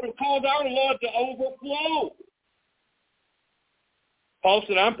that ought to cause our love to overflow. Paul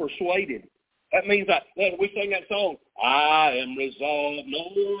said, I'm persuaded. That means that we sing that song, I am resolved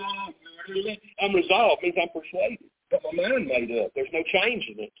no longer. I'm resolved means I'm persuaded. Got my mind made up. There's no change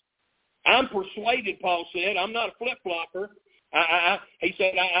in it. I'm persuaded, Paul said. I'm not a flip-flopper. He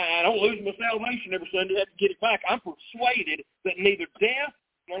said, I don't lose my salvation every Sunday. I have to get it back. I'm persuaded that neither death,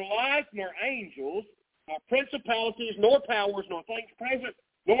 nor life, nor angels, nor principalities, nor powers, nor things present,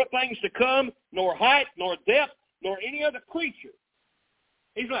 nor things to come, nor height, nor depth, nor any other creature.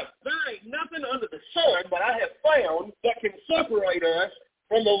 He's like, there ain't nothing under the sun that I have found that can separate us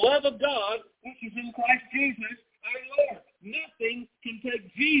from the love of God, which is in Christ Jesus, our Lord. Nothing can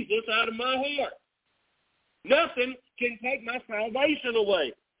take Jesus out of my heart. Nothing can take my salvation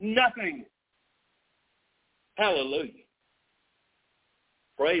away. Nothing. Hallelujah.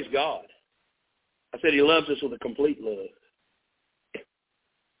 Praise God. I said he loves us with a complete love.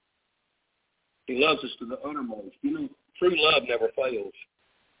 He loves us to the uttermost. You know, true love never fails.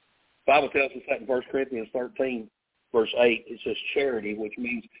 The Bible tells us that in 1 Corinthians 13, verse 8. It says charity, which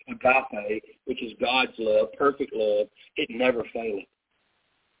means agape, which is God's love, perfect love. It never fails.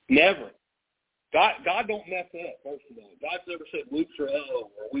 Never. God don't mess up, first of all. God's never said, whoops or oh,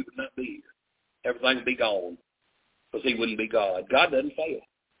 or we would not be here. Everything would be gone because he wouldn't be God. God doesn't fail,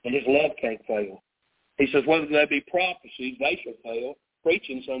 and his love can't fail. He says, whether there be prophecies, they shall fail.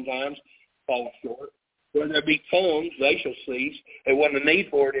 Preaching sometimes falls short. Whether there be tongues, they shall cease. There wasn't a need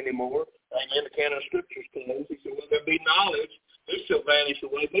for it anymore. Amen. The canon of Scripture's closed. He said, whether there be knowledge, this shall vanish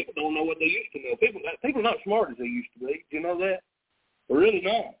away. People don't know what they used to know. People are not smart as they used to be. Do you know that? They're really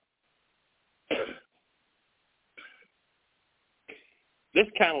not. This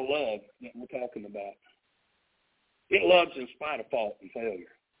kind of love that we're talking about, it loves in spite of fault and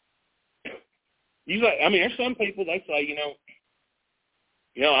failure. There's some people, they say,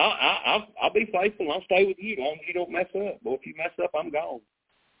 I'll be faithful and I'll stay with you as long as you don't mess up. But if you mess up, I'm gone.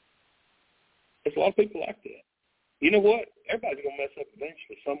 There's a lot of people like that. You know what? Everybody's going to mess up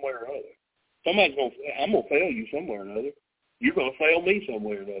eventually, somewhere or other. I'm going to fail you somewhere or another. You're going to fail me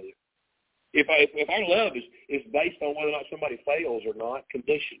somewhere or another. If our love is based on whether or not somebody fails or not,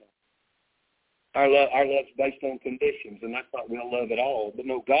 conditional. Our love's based on conditions, and that's not real love at all. But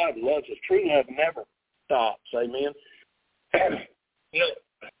no, God loves us. True love never stops. Amen. You know,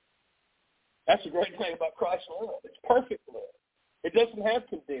 that's the great thing about Christ's love. It's perfect love. It doesn't have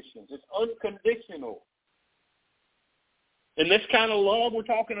conditions. It's unconditional. And this kind of love we're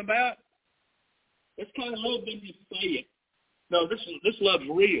talking about, this kind of love doesn't just say it. No, this love's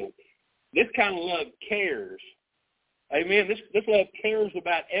real. This kind of love cares. Amen. This love cares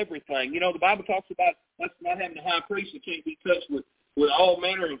about everything. You know, the Bible talks about us not having a high priest that can't be touched with all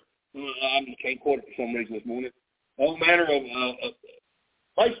manner of, I can't quote it for some reason this morning, all manner of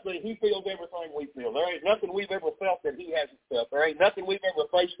basically, he feels everything we feel. There ain't nothing we've ever felt that he hasn't felt. There ain't nothing we've ever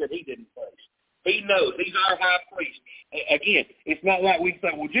faced that he didn't face. He knows. He's our high priest. Again, it's not like we say,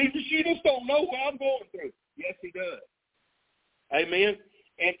 well, Jesus, you just don't know what I'm going through. Yes, he does. Amen.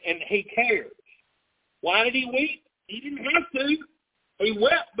 And he cares. Why did he weep? He didn't have to. He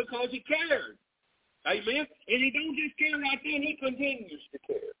wept because he cared. Amen. And he don't just care right then. He continues to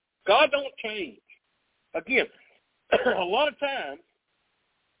care. God don't change. Again, a lot of times,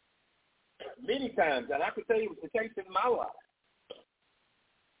 many times, and I can tell you it was the case in my life,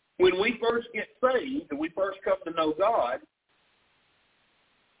 when we first get saved and we first come to know God,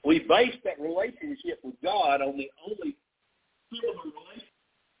 we base that relationship with God on the only sort of a relationship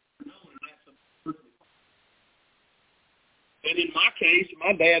known as a person. And in my case,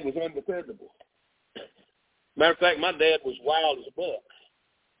 my dad was undependable. Matter of fact, my dad was wild as a buck.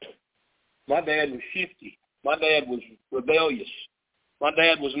 My dad was shifty. My dad was rebellious. My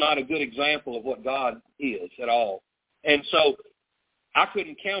dad was not a good example of what God is at all. And so I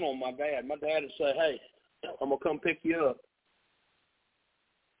couldn't count on my dad. My dad would say, hey, I'm going to come pick you up.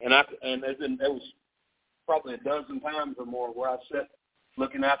 And there was probably a dozen times or more where I sat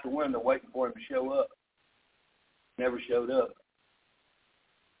looking out the window waiting for him to show up. Never showed up.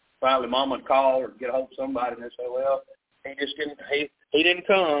 Finally, Mom would call or get a hold of somebody, and they'd say, well, he didn't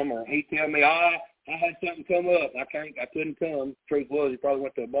come, or he'd tell me, I had something come up. I couldn't come. Truth was, he probably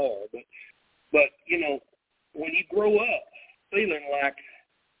went to a bar. But you know, when you grow up feeling like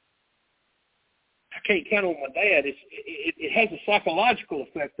I can't count on my dad, it has a psychological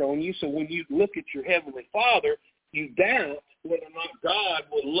effect on you. So when you look at your Heavenly Father, you doubt whether or not God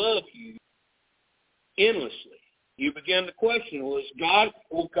will love you endlessly. You begin to question, will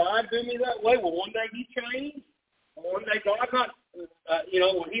God do me that way? Will one day he change? Will one day God not,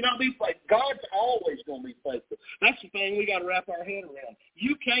 will he not be faithful? God's always going to be faithful. That's the thing we got to wrap our head around.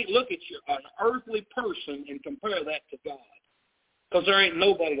 You can't look at an earthly person and compare that to God, because there ain't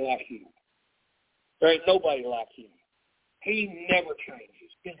nobody like him. There ain't nobody like him. He never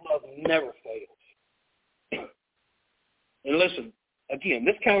changes. His love never fails. And listen, again,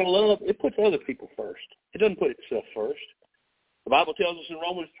 this kind of love, it puts other people first. It doesn't put itself first. The Bible tells us in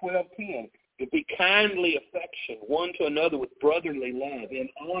Romans 12:10, to be kindly affection one to another with brotherly love, in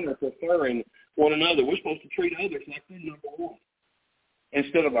honor, preferring one another. We're supposed to treat others like they're number one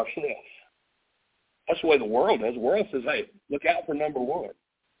instead of ourselves. That's the way the world does. The world says, hey, look out for number one.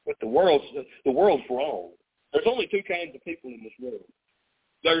 But the world's wrong. There's only two kinds of people in this world.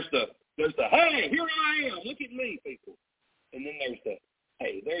 There's the hey, here I am, look at me people. And then there's the,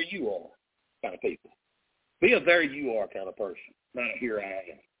 hey, there you are kind of people. Be a there you are kind of person, not a here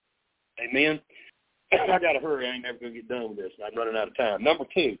I am. Amen? I got to hurry. I ain't never going to get done with this. I'm running out of time. Number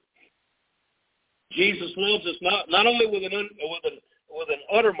two, Jesus loves us not only with an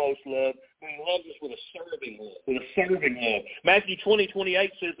uttermost love, but he loves us with a serving love. Matthew 20:28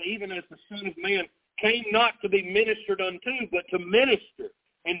 says, even as the Son of Man came not to be ministered unto, but to minister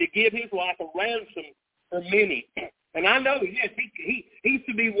and to give his life a ransom for many. And I know, yes, he's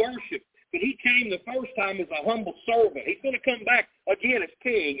to be worshipped, but he came the first time as a humble servant. He's going to come back again as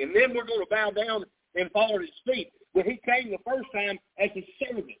king, and then we're going to bow down and fall at his feet. But he came the first time as a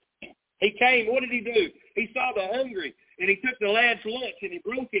servant. He came, what did he do? He saw the hungry, and he took the lad's lunch, and he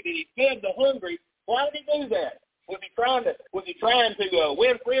broke it, and he fed the hungry. Why did he do that? Was he trying to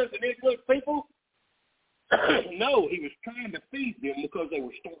win friends and influence people? No, he was trying to feed them because they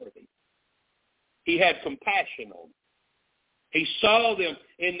were starving. He had compassion on them. He saw them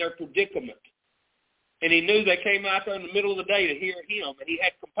in their predicament. And he knew they came out there in the middle of the day to hear him. And he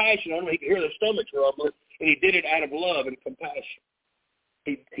had compassion on them. He could hear their stomachs rumbling. And he did it out of love and compassion.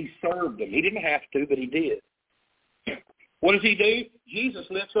 He served them. He didn't have to, but he did. What does he do? Jesus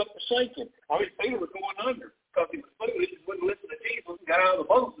lifts up the sinking. Peter was going under because he was foolish. He wouldn't listen to Jesus. He got out of the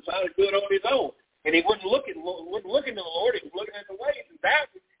boat and decided to do it on his own. And he wouldn't look to the Lord. He was looking at the waves and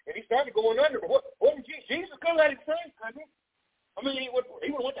doubting. And he started going under. But what did Jesus could let him sink, couldn't he? He would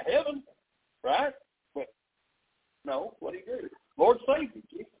have went to heaven, right? But no, what did he do? Lord saved him.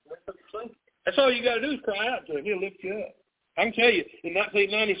 Jesus lifted up the sinking. That's all you got to do is cry out to him. He'll lift you up. I can tell you, in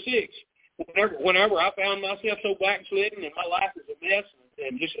 1996, whenever I found myself so backslidden and my life is a mess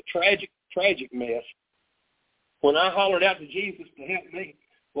and just a tragic mess, when I hollered out to Jesus to help me,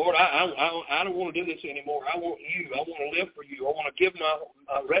 Lord, I don't want to do this anymore. I want you. I want to live for you. I want to give my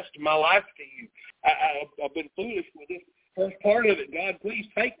rest of my life to you. I've been foolish with this first part of it. God, please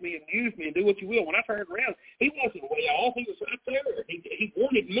take me and use me and do what you will. When I turned around, he wasn't way off. He was right there. He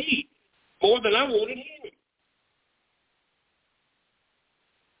wanted me more than I wanted him.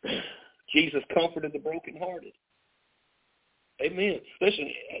 Jesus comforted the brokenhearted. Amen.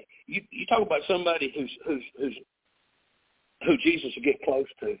 Listen, you talk about somebody who Jesus will get close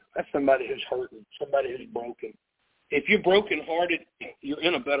to. That's somebody who's hurting, somebody who's broken. If you're brokenhearted, you're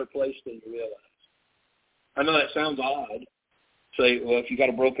in a better place than you realize. I know that sounds odd. Say, well, if you got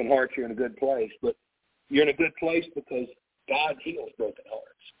a broken heart, you're in a good place. But you're in a good place because God heals broken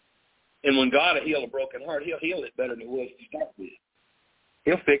hearts. And when God will heal a broken heart, he'll heal it better than it was to start with.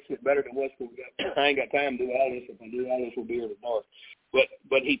 He'll fix it better than it was when we got. I ain't got time to do all this. If I do all this, we'll be here to dark. But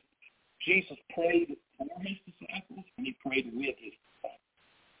Jesus prayed for his disciples, and he prayed with his disciples.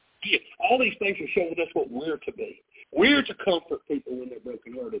 Yeah, all these things are showing us what we're to be. We're to comfort people when they're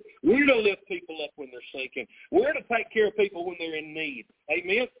brokenhearted. We're to lift people up when they're sinking. We're to take care of people when they're in need.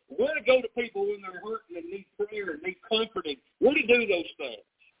 Amen? We're to go to people when they're hurting and need prayer and need comforting. We're to do those things.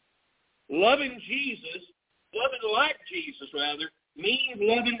 Loving Jesus, loving like Jesus, rather, means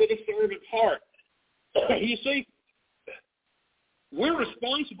loving with a servant's heart. You see, we're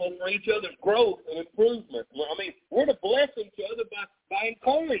responsible for each other's growth and improvement. I mean, we're to bless each other by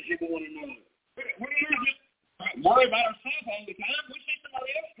encouraging one another. We're not just worry about ourselves all the time. We see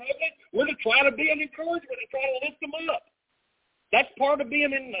somebody else struggling. We're to try to be an encouragement and try to lift them up. That's part of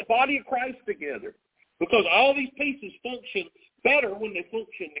being in the body of Christ together, because all these pieces function better when they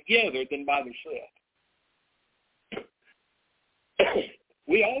function together than by themselves.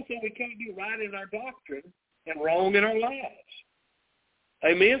 We can't be right in our doctrine and wrong in our lives.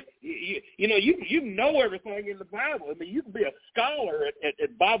 Amen. You know everything in the Bible. I mean, you can be a scholar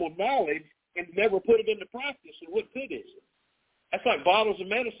at Bible knowledge and never put it into practice, and what good is it? That's like bottles of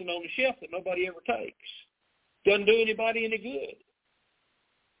medicine on the shelf that nobody ever takes. Doesn't do anybody any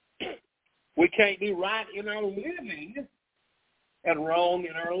good. We can't be right in our living and wrong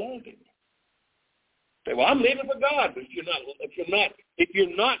in our loving. Say, well, I'm living for God, but if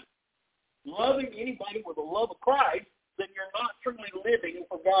you're not loving anybody with the love of Christ, then you're not truly living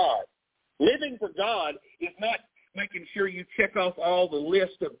for God. Living for God is not making sure you check off all the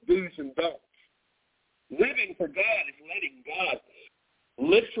list of do's and don'ts. Living for God is letting God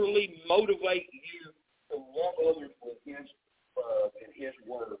literally motivate you to love others with his love and his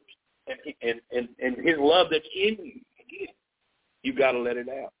words and his love that's in you. Again, you've got to let it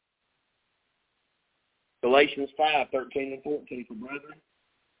out. Galatians 5:13 and 14, for brethren,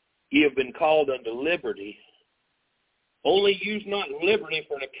 ye have been called unto liberty. Only use not liberty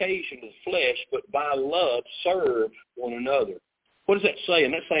for an occasion of the flesh, but by love serve one another. What is that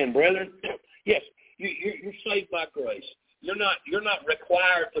saying? That's saying, brethren, yes, you're saved by grace. You're not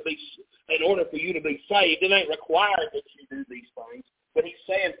required to be, in order for you to be saved, it ain't required that you do these things. But he's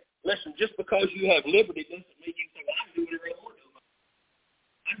saying, listen, just because you have liberty doesn't mean you say, well, I can do whatever I want to.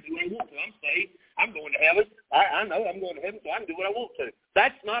 I can do what I want to. I'm saved. I'm going to heaven. I know I'm going to heaven, so I can do what I want to.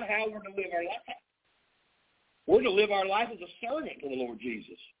 That's not how we're to live our life. We're to live our life as a servant to the Lord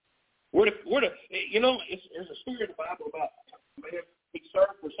Jesus. We're to there's a story in the Bible about a man, he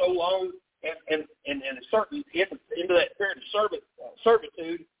served for so long, and a certain into that period of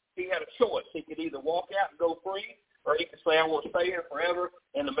servitude, he had a choice. He could either walk out and go free, or he could say, I want to stay here forever.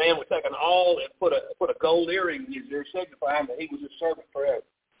 And the man would take an awl and put a gold earring in his ear, signifying that he was his servant forever.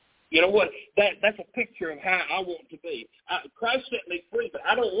 You know what? That's a picture of how I want to be. Christ set me free, but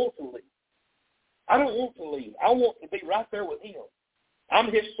I don't want to leave. I don't want to leave. I want to be right there with him.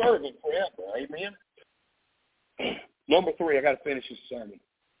 I'm his servant forever. Amen. Number 3, I got to finish this sermon.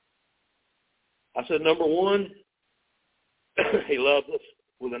 I said, number 1, he loves us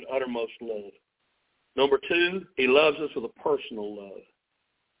with an uttermost love. Number 2, he loves us with a personal love.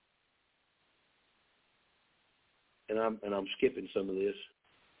 And I'm skipping some of this.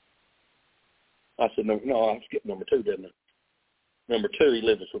 I said, no, I skipped number 2, didn't I? Number 2, he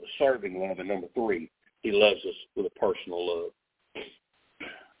loves us with a serving love. And number 3, he loves us with a personal love.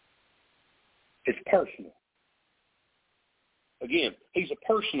 It's personal. Again, he's a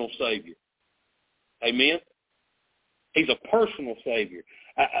personal Savior. Amen? He's a personal Savior.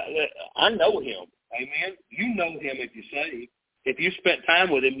 I know him. Amen? You know him if you're saved. If you spent time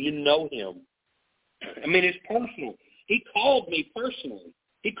with him, you know him. I mean, it's personal. He called me personally.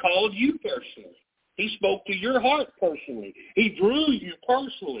 He called you personally. He spoke to your heart personally. He drew you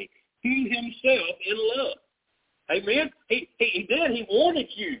personally. to himself in love. Amen? He did. He wanted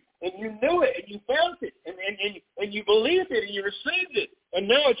you, and you knew it, and you felt it, and you believed it, and you received it, and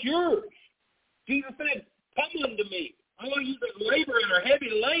now it's yours. Jesus said, come unto me, all you that labor and are heavy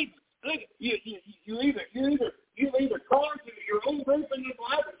laden. Look, you either charge your own roof in this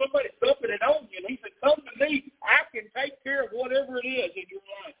life, or somebody's dumping it on you. And he said, come to me. I can take care of whatever it is in your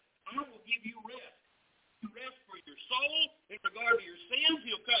life. I will give you rest. Rest for your soul in regard to your sins.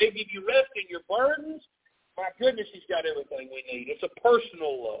 He'll give you rest in your burdens. My goodness, he's got everything we need. It's a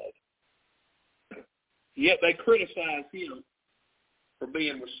personal love. Yet they criticize him for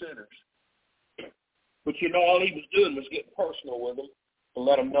being with sinners. But you know, all he was doing was getting personal with them to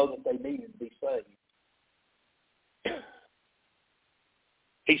let them know that they needed to be saved.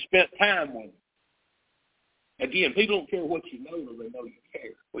 He spent time with them. Again, people don't care what you know until they know you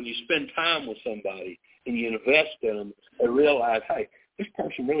care. When you spend time with somebody and you invest in them, they realize, hey, this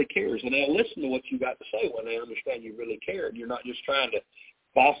person really cares. And they'll listen to what you got to say when they understand you really care. And you're not just trying to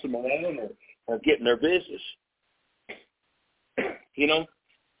boss them around or get in their business. You know,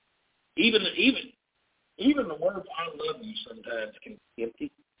 even the words "I love you" sometimes can be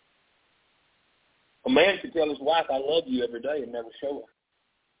empty. A man can tell his wife, "I love you" every day and never show her,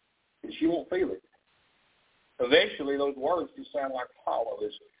 and she won't feel it. Eventually, those words just sound like hollow.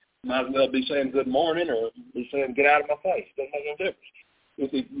 It might as well be saying "good morning" or be saying "get out of my face." Doesn't make no difference.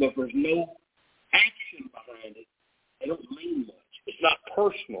 If there's no action behind it, they don't mean much. It's not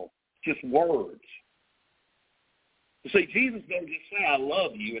personal. It's just words. You see, Jesus doesn't just say "I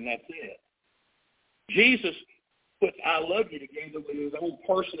love you" and that's it. Jesus puts "I love you" together with his own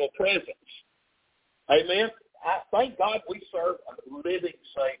personal presence. Amen? I thank God we serve a living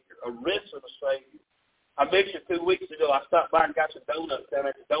Savior, a risen Savior. I mentioned 2 weeks ago, I stopped by and got some donuts down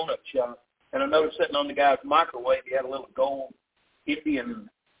at the donut shop, and I noticed sitting on the guy's microwave, he had a little gold Indian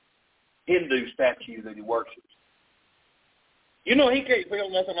Hindu statue that he worships. You know, he can't peel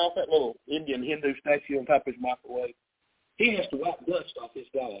nothing off that little Indian Hindu statue on top of his microwave. He has to wipe dust off his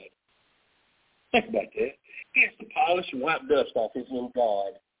God. Think about that. He has to polish and wipe dust off his little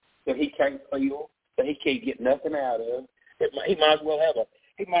God that he can't peel, that he can't get nothing out of. He might as well have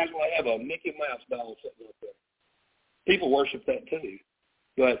a Mickey Mouse doll sitting up there. People worship that too,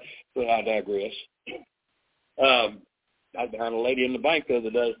 but I digress. I was behind a lady in the bank the other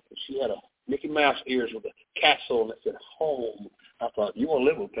day. She had a Mickey Mouse ears with a castle and it said "home." I thought, you want to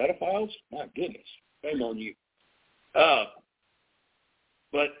live with pedophiles? My goodness, shame on you.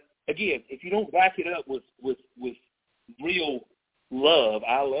 But again, if you don't back it up with real love,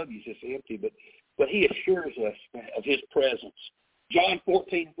 "I love you" is just empty. But he assures us of his presence. John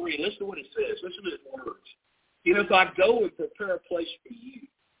 14:3. Listen to what it says. Listen to his words. You know, if I go and prepare a place for you,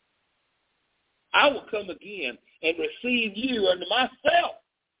 I will come again and receive you unto myself,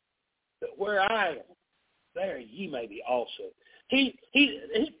 that where I am, there ye may be also. He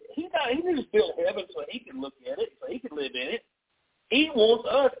didn't just build heaven so he can look at it, so he can live in it. He wants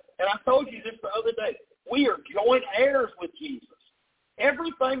us, and I told you this the other day, we are joint heirs with Jesus.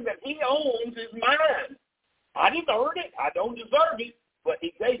 Everything that he owns is mine. I didn't earn it. I don't deserve it, but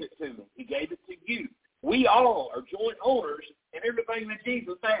he gave it to me. He gave it to you. We all are joint owners in everything that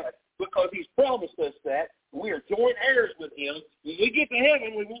Jesus has because he's promised us that. We are joint heirs with him. When we get to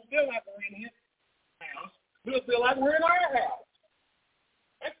heaven, we won't feel like we're in his house. We'll feel like we're in our house.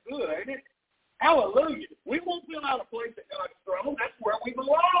 That's good, ain't it? Hallelujah. We won't feel out of place at God's throne. That's where we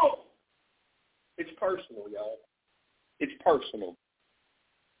belong. It's personal, y'all. It's personal.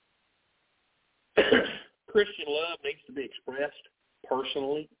 Christian love needs to be expressed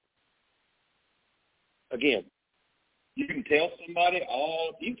personally. Again, you can tell somebody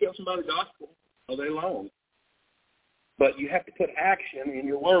the gospel all day long, but you have to put action in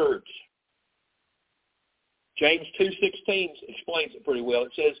your words. James 2:16 explains it pretty well.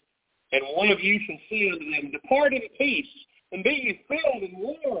 It says, "And one of you shall say unto them, Depart in peace, and be ye filled and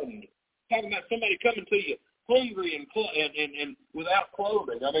warmed." Talking about somebody coming to you hungry and without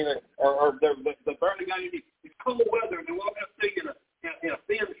clothing. I mean, or they barely got any. It's cold weather, and they walk up to you in a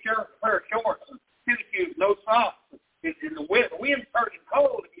thin shirt, pair of shorts, and tennis shoes, no socks. In the wind's turning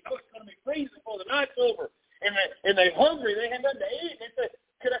cold, and you know it's going to be freezing before the night's over. And they're hungry. They have nothing to eat. And they say,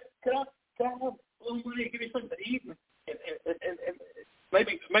 "Could I have a little money to give me something to eat?" And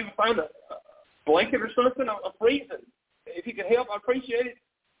maybe find a blanket or something. I'm freezing. If you can help, I appreciate it.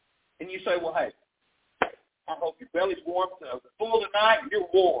 And you say, "Well, hey, I hope your belly's warm. It's full tonight and you're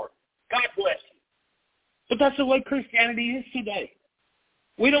warm. God bless you." But that's the way Christianity is today.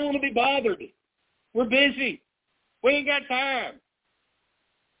 We don't want to be bothered. We're busy. We ain't got time.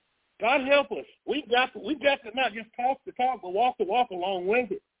 God help us. We've got to not just talk the talk, but walk the walk along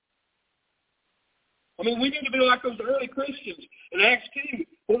with it. I mean, we need to be like those early Christians. In Acts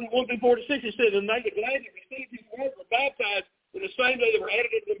 2, 1-46, it says, and they that gladly received his word were baptized, in the same day they were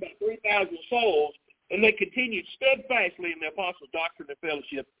added unto them about 3,000 souls, and they continued steadfastly in the apostles' doctrine and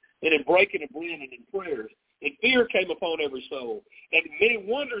fellowship, and in breaking of bread and in prayers. And fear came upon every soul. And many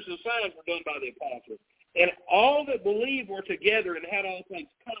wonders and signs were done by the apostles. And all that believed were together and had all things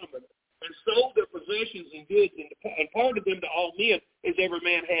common, and sold their possessions and goods, and parted them to all men, as every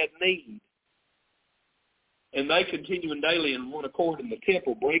man had need. And they continuing daily in one accord in the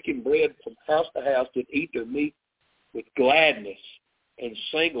temple, breaking bread from house to house, did eat their meat with gladness and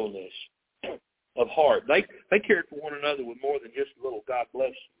singleness of heart. They cared for one another with more than just a little God bless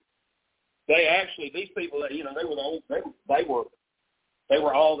you. They actually, these people, you know, they were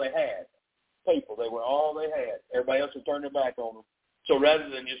all they had. People, they were all they had. Everybody else had turned their back on them. So rather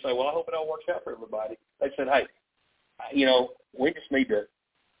than just say, well, I hope it all works out for everybody, they said, hey, you know, we just need to.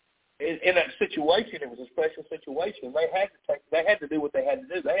 In that situation, it was a special situation. They had to do what they had to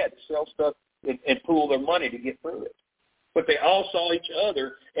do. They had to sell stuff and pool their money to get through it. But they all saw each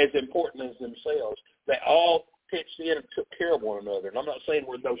other as important as themselves. They all pitched in and took care of one another. And I'm not saying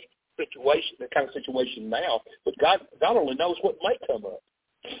we're in those situations, that kind of situation now, but God only knows what might come up,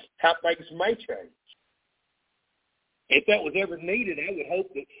 how things may change. If that was ever needed, I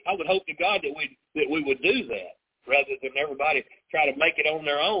would hope to God that we would do that. Rather than everybody try to make it on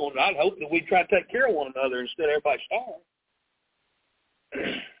their own, I'd hope that we'd try to take care of one another instead of everybody starve.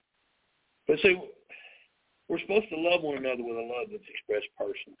 But see, we're supposed to love one another with a love that's expressed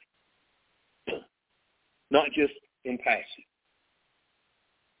personally, not just in passing.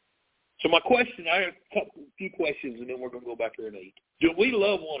 So my question, I have a few questions, and then we're going to go back there and eat. Do we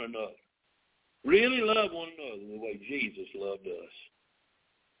love one another? Really love one another the way Jesus loved us?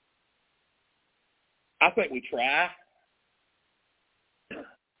 I think we try,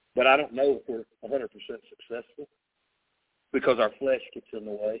 but I don't know if we're 100% successful because our flesh gets in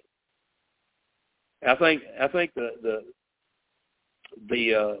the way. I think the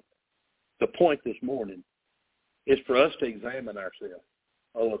point this morning is for us to examine ourselves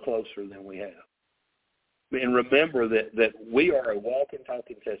a little closer than we have, and remember that we are a walking,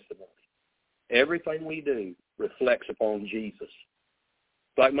 talking testimony. Everything we do reflects upon Jesus.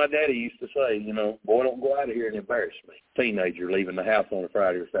 Like my daddy used to say, you know, boy, don't go out of here and embarrass me. Teenager leaving the house on a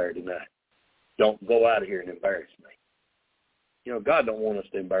Friday or Saturday night. Don't go out of here and embarrass me. You know, God don't want us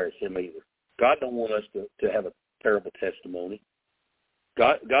to embarrass him either. God don't want us to have a terrible testimony.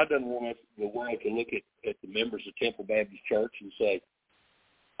 God doesn't want us, the world, to look at the members of Temple Baptist Church and say,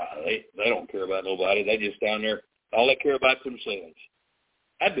 they don't care about nobody. They just down there, all they care about themselves.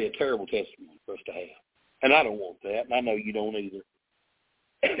 That'd be a terrible testimony for us to have. And I don't want that, and I know you don't either.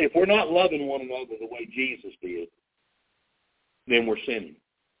 If we're not loving one another the way Jesus did, then we're sinning.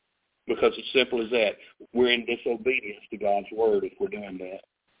 Because it's simple as that. We're in disobedience to God's word if we're doing that.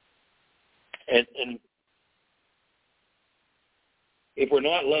 And if we're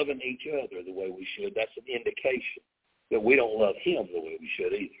not loving each other the way we should, that's an indication that we don't love him the way we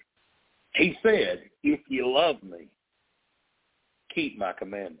should either. He said, if you love me, keep my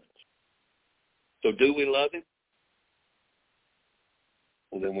commandments. So do we love him?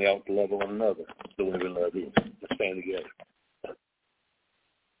 Well, then we ought to love one another the way we love him. Let's stand together.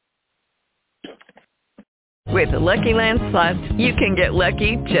 With the Lucky Land Slots, you can get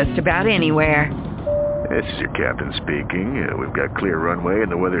lucky just about anywhere. This is your captain speaking. We've got clear runway and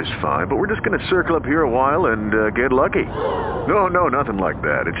the weather's fine, but we're just going to circle up here a while and get lucky. No, nothing like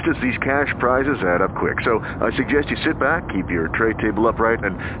that. It's just these cash prizes add up quick. So I suggest you sit back, keep your tray table upright,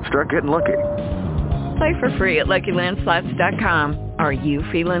 and start getting lucky. Play for free at LuckyLandSlots.com. Are you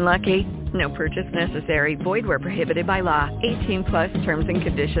feeling lucky? No purchase necessary. Void where prohibited by law. 18+ terms and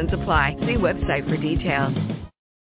conditions apply. See website for details.